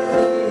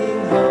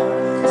willing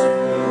heart, to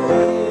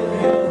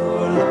give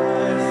your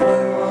life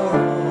for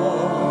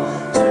all,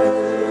 to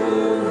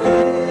give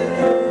your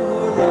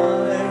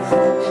life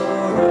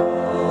for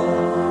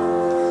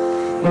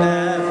all.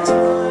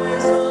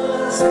 Baptize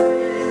us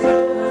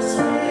with your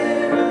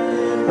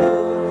Spirit,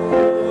 Lord,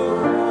 your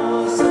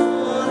cross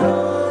on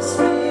us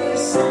be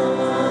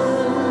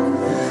sung,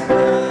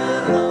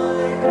 that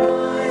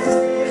likewise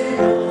in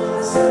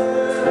God's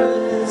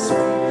service we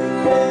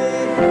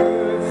may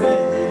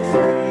perfect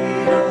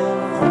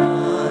freedom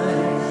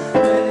find,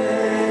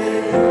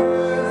 may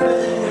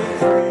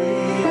perfect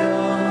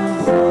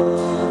freedom find.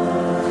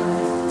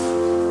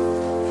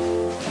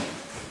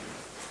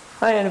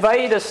 I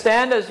invite you to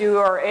stand as you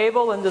are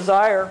able and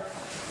desire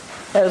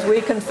as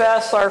we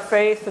confess our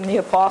faith in the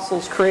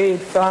Apostles' Creed,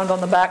 found on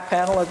the back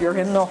panel of your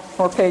hymnal,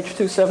 or page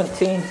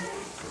 217.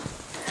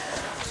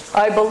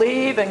 I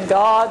believe in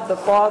God the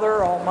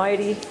Father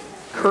Almighty,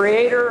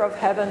 creator of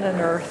heaven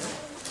and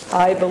earth.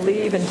 I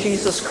believe in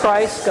Jesus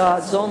Christ,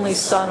 God's only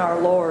Son,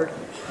 our Lord,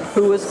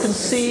 who was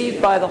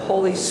conceived by the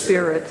Holy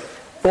Spirit,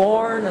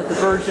 born of the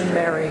Virgin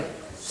Mary,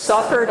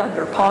 suffered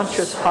under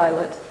Pontius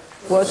Pilate,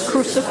 was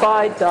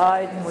crucified,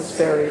 died, and was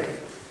buried.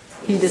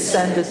 He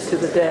descended to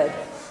the dead.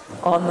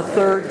 On the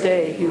third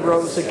day he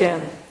rose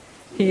again.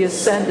 He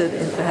ascended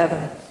into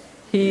heaven.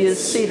 He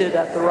is seated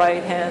at the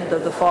right hand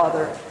of the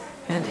Father,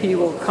 and he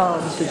will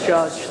come to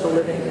judge the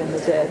living and the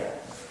dead.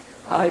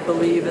 I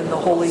believe in the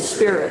Holy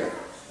Spirit,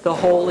 the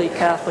Holy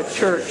Catholic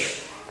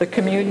Church, the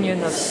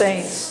communion of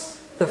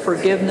saints, the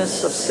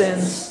forgiveness of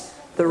sins,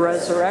 the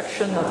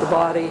resurrection of the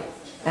body,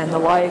 and the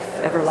life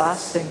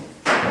everlasting.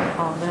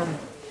 Amen.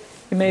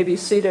 You may be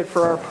seated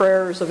for our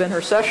prayers of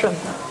intercession.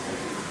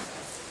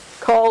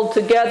 Called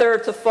together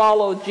to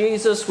follow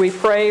Jesus, we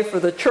pray for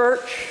the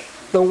church,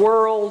 the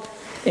world,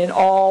 and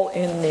all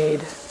in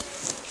need.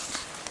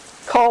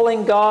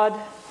 Calling God,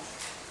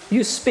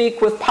 you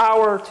speak with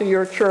power to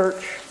your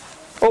church.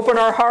 Open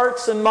our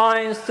hearts and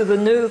minds to the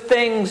new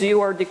things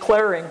you are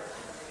declaring.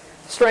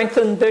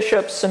 Strengthen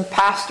bishops and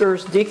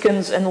pastors,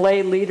 deacons and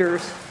lay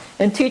leaders,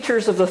 and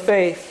teachers of the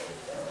faith.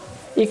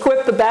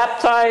 Equip the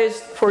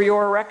baptized for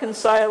your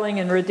reconciling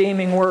and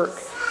redeeming work.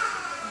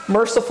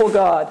 Merciful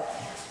God,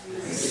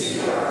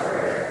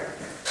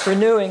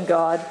 renewing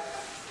God,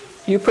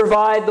 you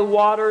provide the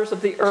waters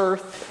of the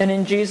earth, and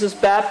in Jesus'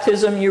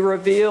 baptism you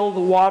reveal the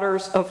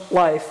waters of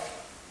life.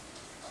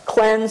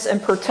 Cleanse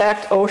and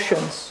protect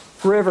oceans,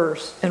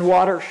 rivers, and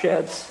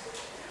watersheds.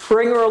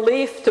 Bring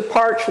relief to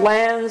parched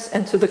lands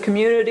and to the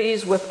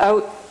communities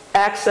without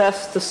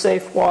access to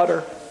safe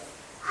water.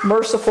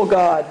 Merciful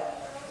God,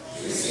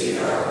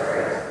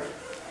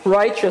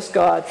 righteous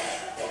God,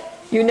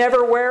 you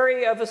never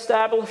weary of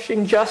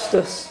establishing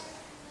justice.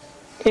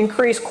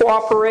 Increase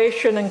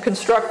cooperation and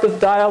constructive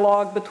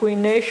dialogue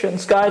between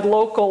nations. Guide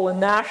local and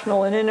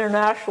national and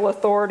international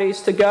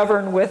authorities to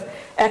govern with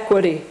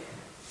equity,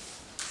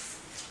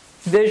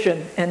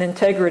 vision, and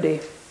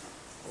integrity.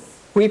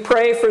 We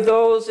pray for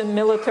those in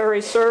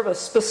military service,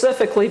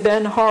 specifically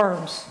Ben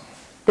Harms,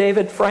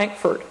 David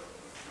Frankfurt,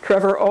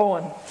 Trevor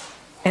Owen,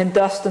 and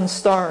Dustin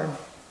Starn.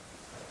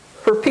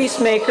 For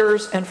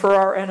peacemakers and for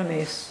our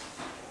enemies.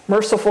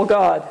 Merciful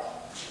God,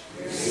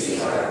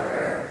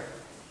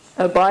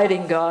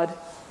 abiding God,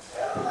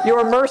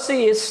 your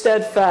mercy is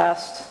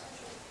steadfast.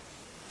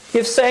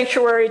 Give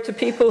sanctuary to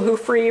people who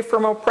flee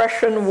from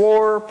oppression,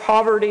 war,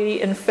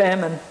 poverty, and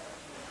famine.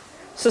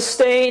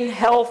 Sustain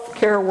health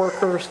care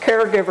workers,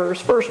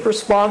 caregivers, first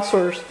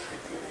responders,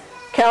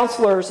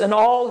 counselors, and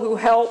all who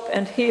help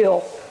and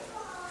heal.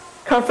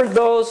 Comfort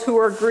those who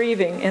are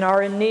grieving and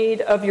are in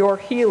need of your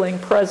healing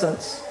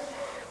presence.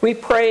 We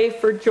pray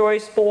for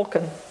Joyce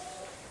Bolkin,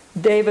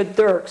 David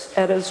Dirks,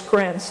 Etta's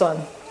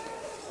grandson,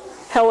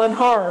 Helen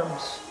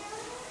Harms,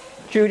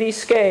 Judy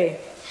Skay,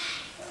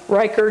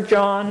 Riker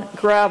John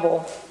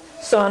Gravel,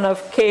 son of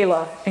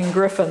Kayla and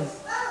Griffin,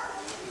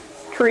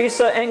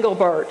 Teresa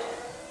Engelbart,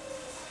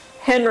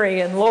 Henry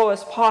and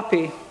Lois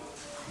Poppy,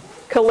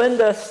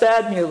 Kalinda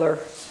Stadmuller,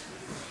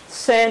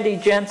 Sandy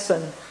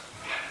Jensen,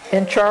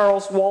 and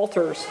Charles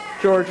Walters,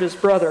 George's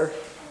brother.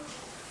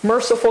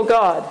 Merciful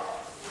God,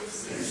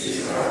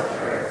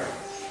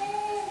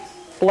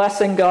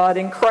 blessing God,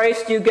 in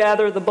Christ you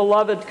gather the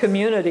beloved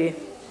community.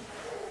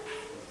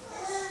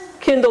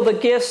 Kindle the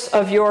gifts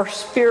of your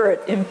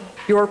Spirit in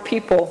your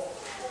people.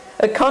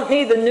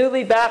 Accompany the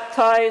newly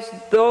baptized,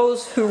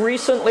 those who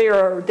recently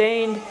are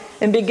ordained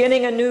and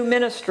beginning a new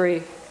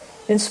ministry.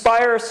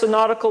 Inspire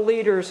synodical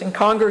leaders and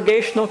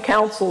congregational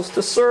councils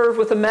to serve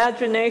with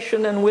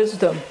imagination and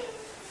wisdom.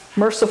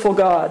 Merciful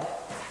God,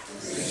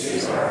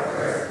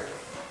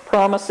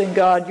 promising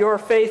God, your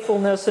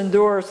faithfulness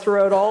endures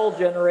throughout all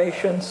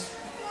generations.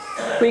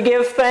 We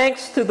give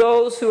thanks to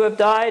those who have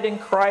died in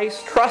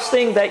Christ,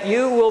 trusting that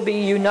you will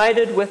be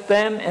united with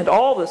them and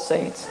all the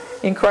saints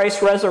in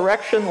Christ's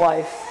resurrection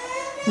life.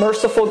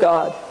 Merciful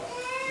God,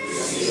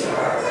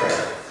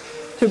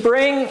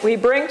 we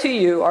bring to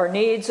you our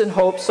needs and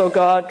hopes, O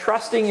God,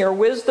 trusting your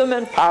wisdom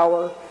and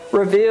power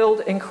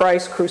revealed in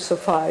Christ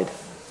crucified.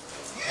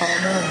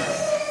 Amen.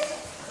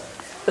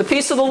 The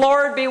peace of the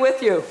Lord be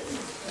with you.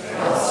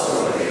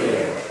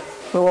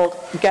 We will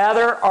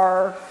gather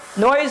our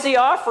noisy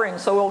offering,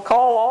 so we'll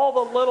call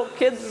all the little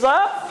kids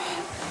up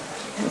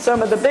and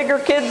some of the bigger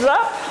kids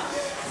up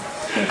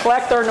and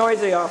collect our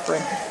noisy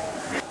offering.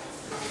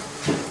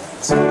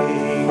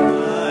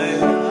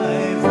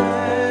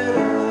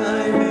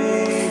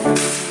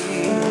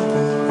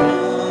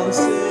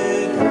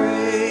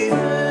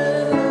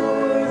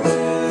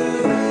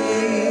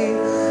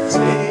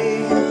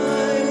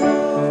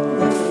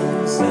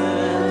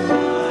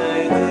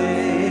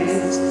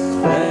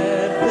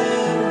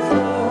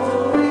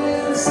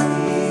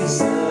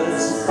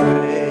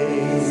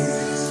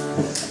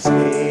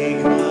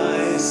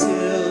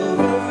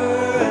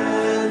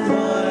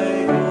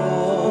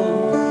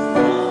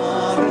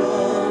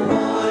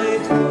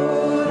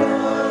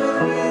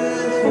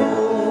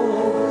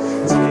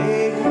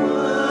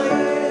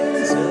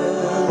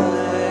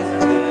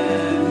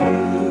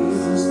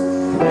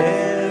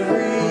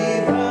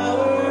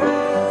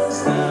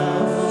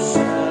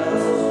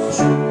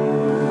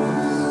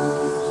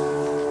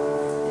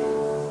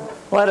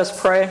 Let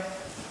us pray.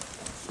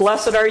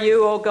 Blessed are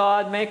you, O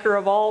God, maker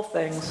of all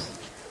things.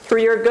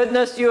 Through your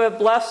goodness you have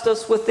blessed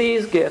us with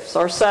these gifts,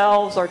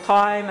 ourselves, our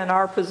time, and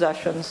our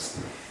possessions.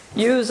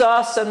 Use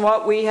us and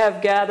what we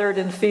have gathered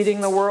in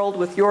feeding the world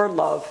with your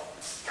love,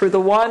 through the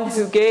one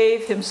who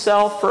gave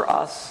himself for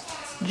us,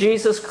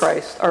 Jesus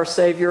Christ, our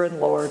Savior and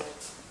Lord.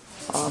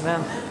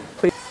 Amen.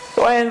 Please.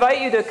 So I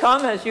invite you to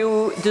come as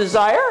you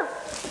desire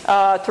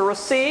to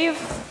receive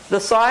the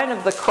sign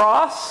of the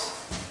cross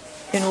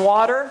in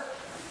water.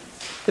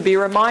 to be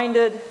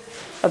reminded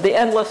of the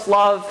endless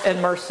love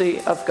and mercy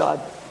of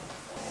God.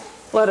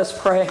 Let us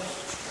pray.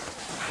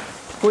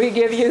 We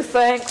give you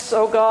thanks,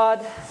 O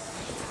God,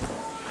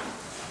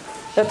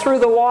 that through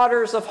the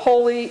water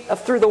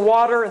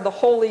and the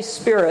Holy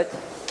Spirit,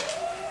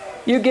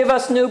 you give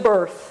us new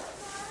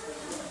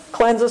birth,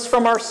 cleanse us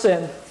from our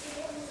sin,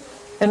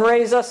 and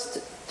raise us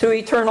to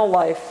eternal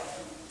life.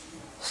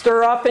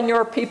 Stir up in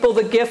your people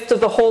the gift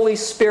of the Holy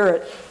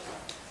Spirit,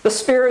 the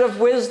spirit of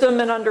wisdom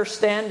and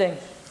understanding,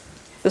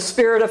 the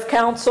spirit of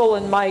counsel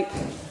and might,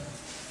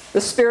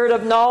 the spirit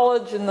of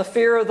knowledge and the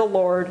fear of the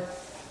Lord,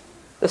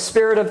 the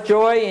spirit of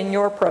joy in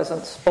your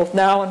presence, both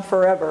now and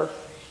forever.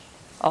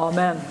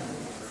 Amen.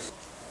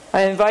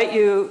 I invite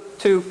you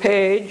to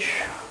page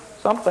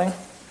something.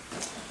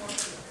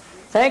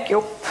 Thank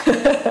you.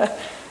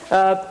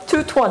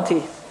 220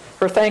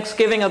 for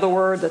Thanksgiving of the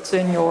Word that's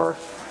in your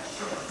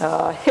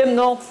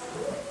hymnal.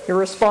 Your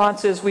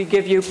response is, we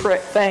give you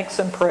thanks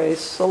and praise.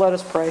 So let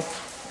us pray.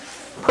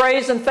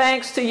 Praise and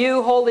thanks to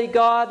you, holy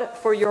God,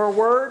 for your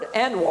word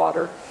and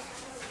water.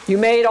 You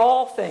made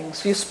all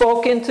things. You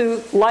spoke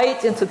into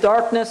light, into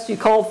darkness. You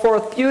called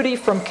forth beauty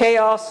from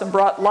chaos and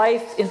brought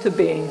life into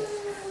being.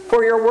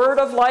 For your word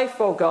of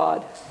life, O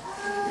God.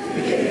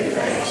 We give you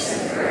thanks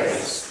and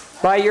praise.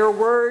 By your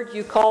word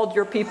you called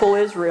your people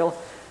Israel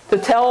to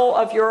tell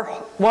of your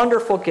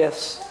wonderful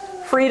gifts,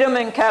 freedom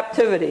and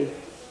captivity,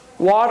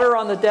 water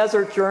on the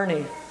desert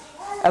journey,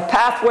 a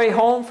pathway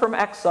home from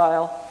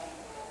exile,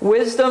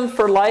 wisdom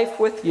for life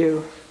with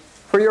you.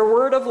 For your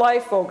word of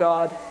life, O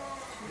God.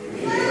 We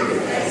give you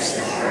thanks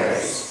and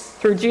praise.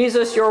 Through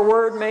Jesus, your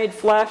word made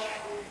flesh,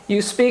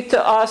 you speak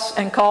to us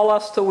and call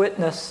us to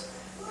witness.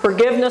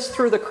 Forgiveness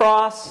through the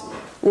cross,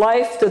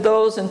 life to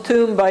those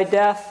entombed by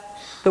death,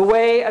 the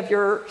way of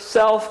your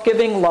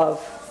self-giving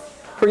love.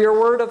 For your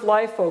word of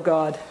life, O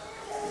God.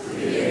 We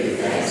give you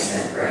thanks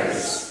and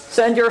praise.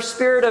 Send your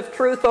spirit of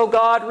truth, O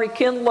God,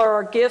 rekindle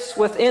our gifts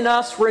within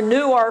us,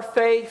 renew our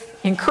faith,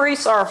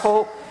 increase our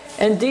hope,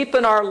 and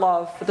deepen our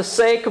love for the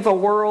sake of a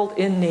world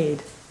in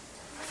need.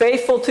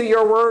 Faithful to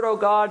your word, O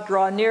God,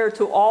 draw near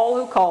to all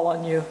who call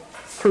on you.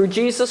 Through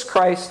Jesus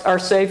Christ, our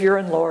Savior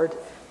and Lord,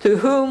 to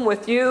whom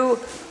with you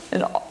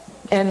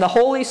and the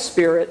Holy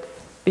Spirit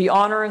be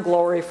honor and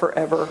glory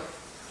forever.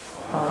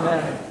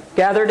 Amen.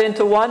 Gathered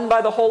into one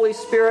by the Holy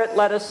Spirit,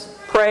 let us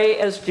pray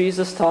as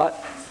Jesus taught.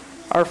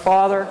 Our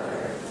Father,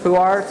 who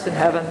art in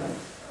heaven,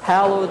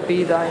 hallowed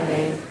be thy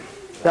name.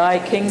 Thy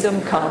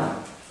kingdom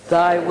come,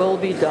 thy will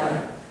be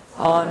done,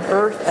 on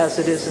earth as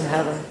it is in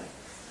heaven.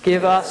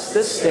 Give us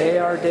this day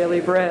our daily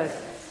bread,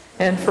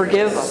 and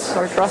forgive us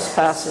our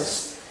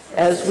trespasses,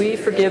 as we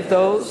forgive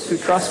those who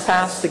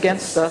trespass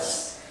against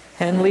us.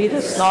 And lead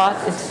us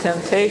not into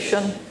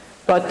temptation,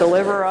 but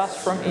deliver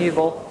us from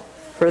evil.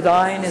 For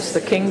thine is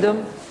the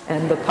kingdom,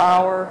 and the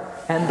power,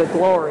 and the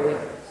glory,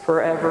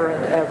 forever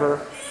and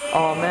ever.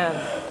 Amen.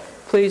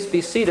 Please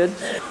be seated.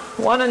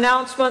 One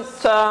announcement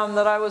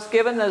that I was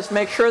given is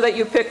make sure that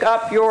you pick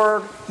up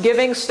your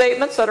giving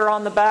statements that are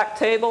on the back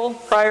table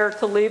prior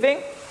to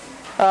leaving.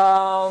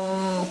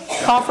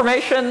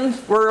 Confirmation,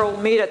 we'll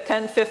meet at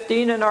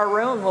 10:15 in our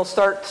room. We'll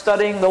start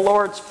studying the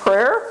Lord's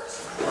Prayer.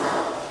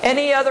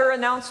 Any other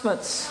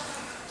announcements?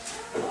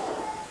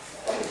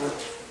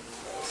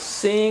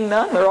 Seeing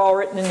none, they're all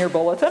written in your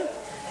bulletin.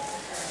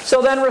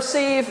 So then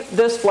receive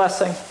this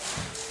blessing.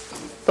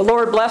 The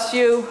Lord bless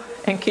you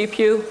and keep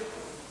you.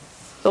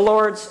 The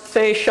Lord's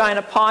face shine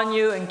upon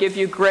you and give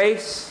you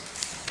grace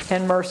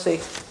and mercy.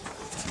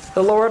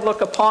 The Lord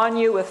look upon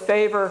you with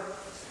favor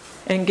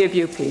and give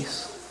you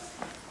peace.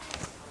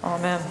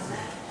 Amen.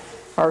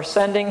 Our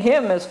sending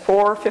hymn is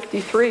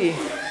 453.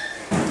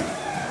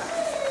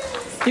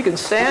 You can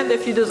stand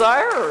if you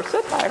desire or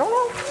sit, I don't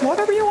know,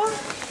 whatever you want.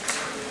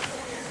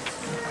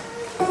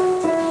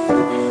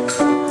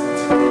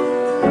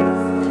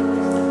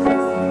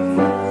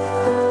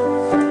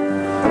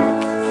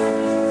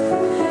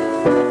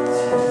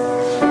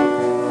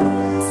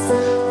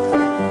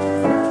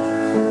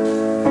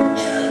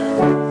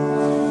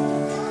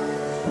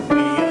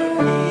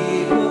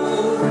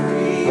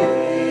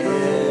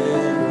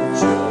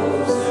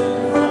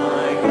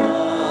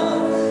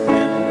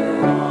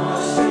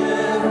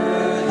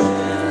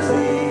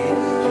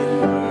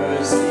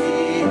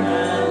 Mercy and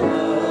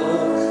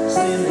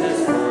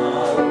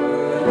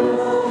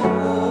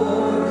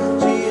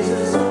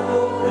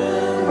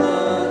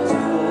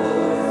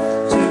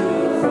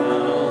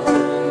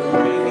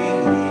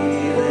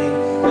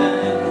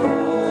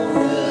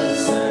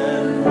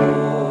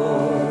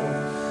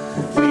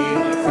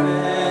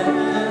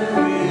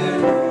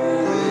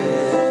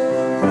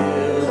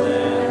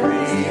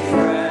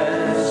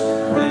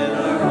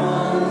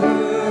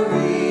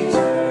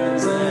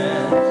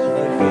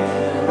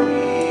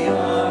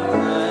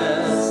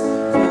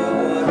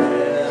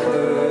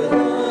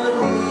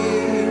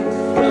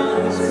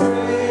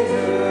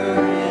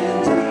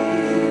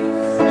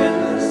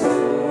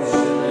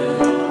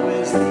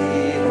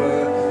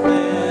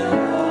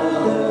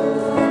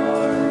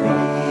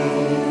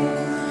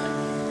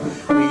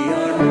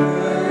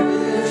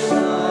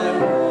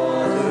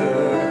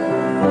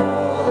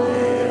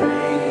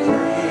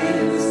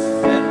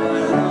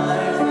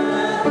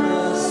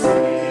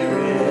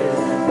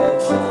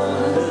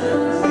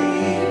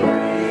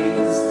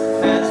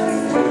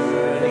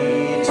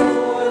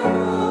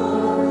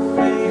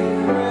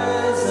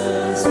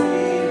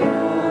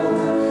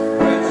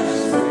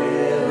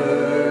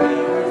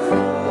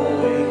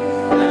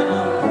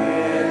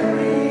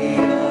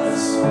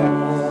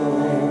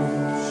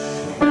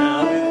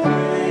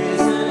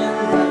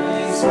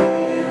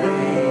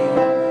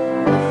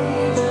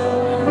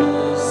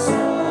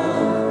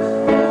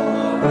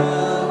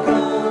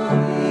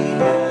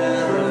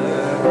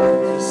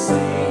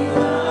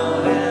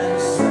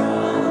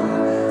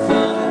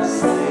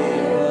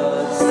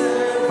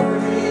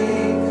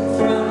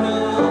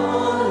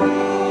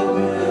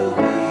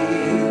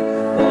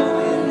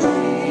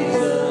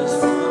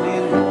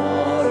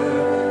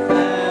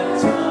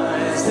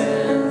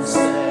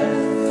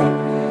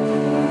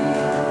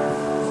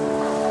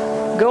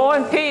Go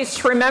in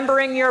peace,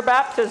 remembering your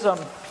baptism.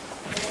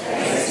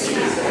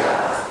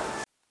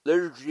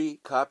 Liturgy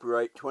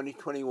copyright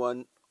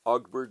 2021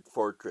 Augsburg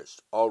Fortress.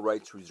 All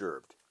rights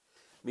reserved.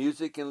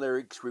 Music and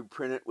lyrics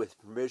reprinted with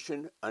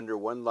permission under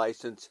one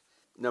license,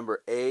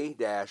 number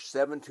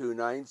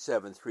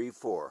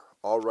A-729734.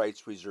 All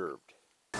rights reserved.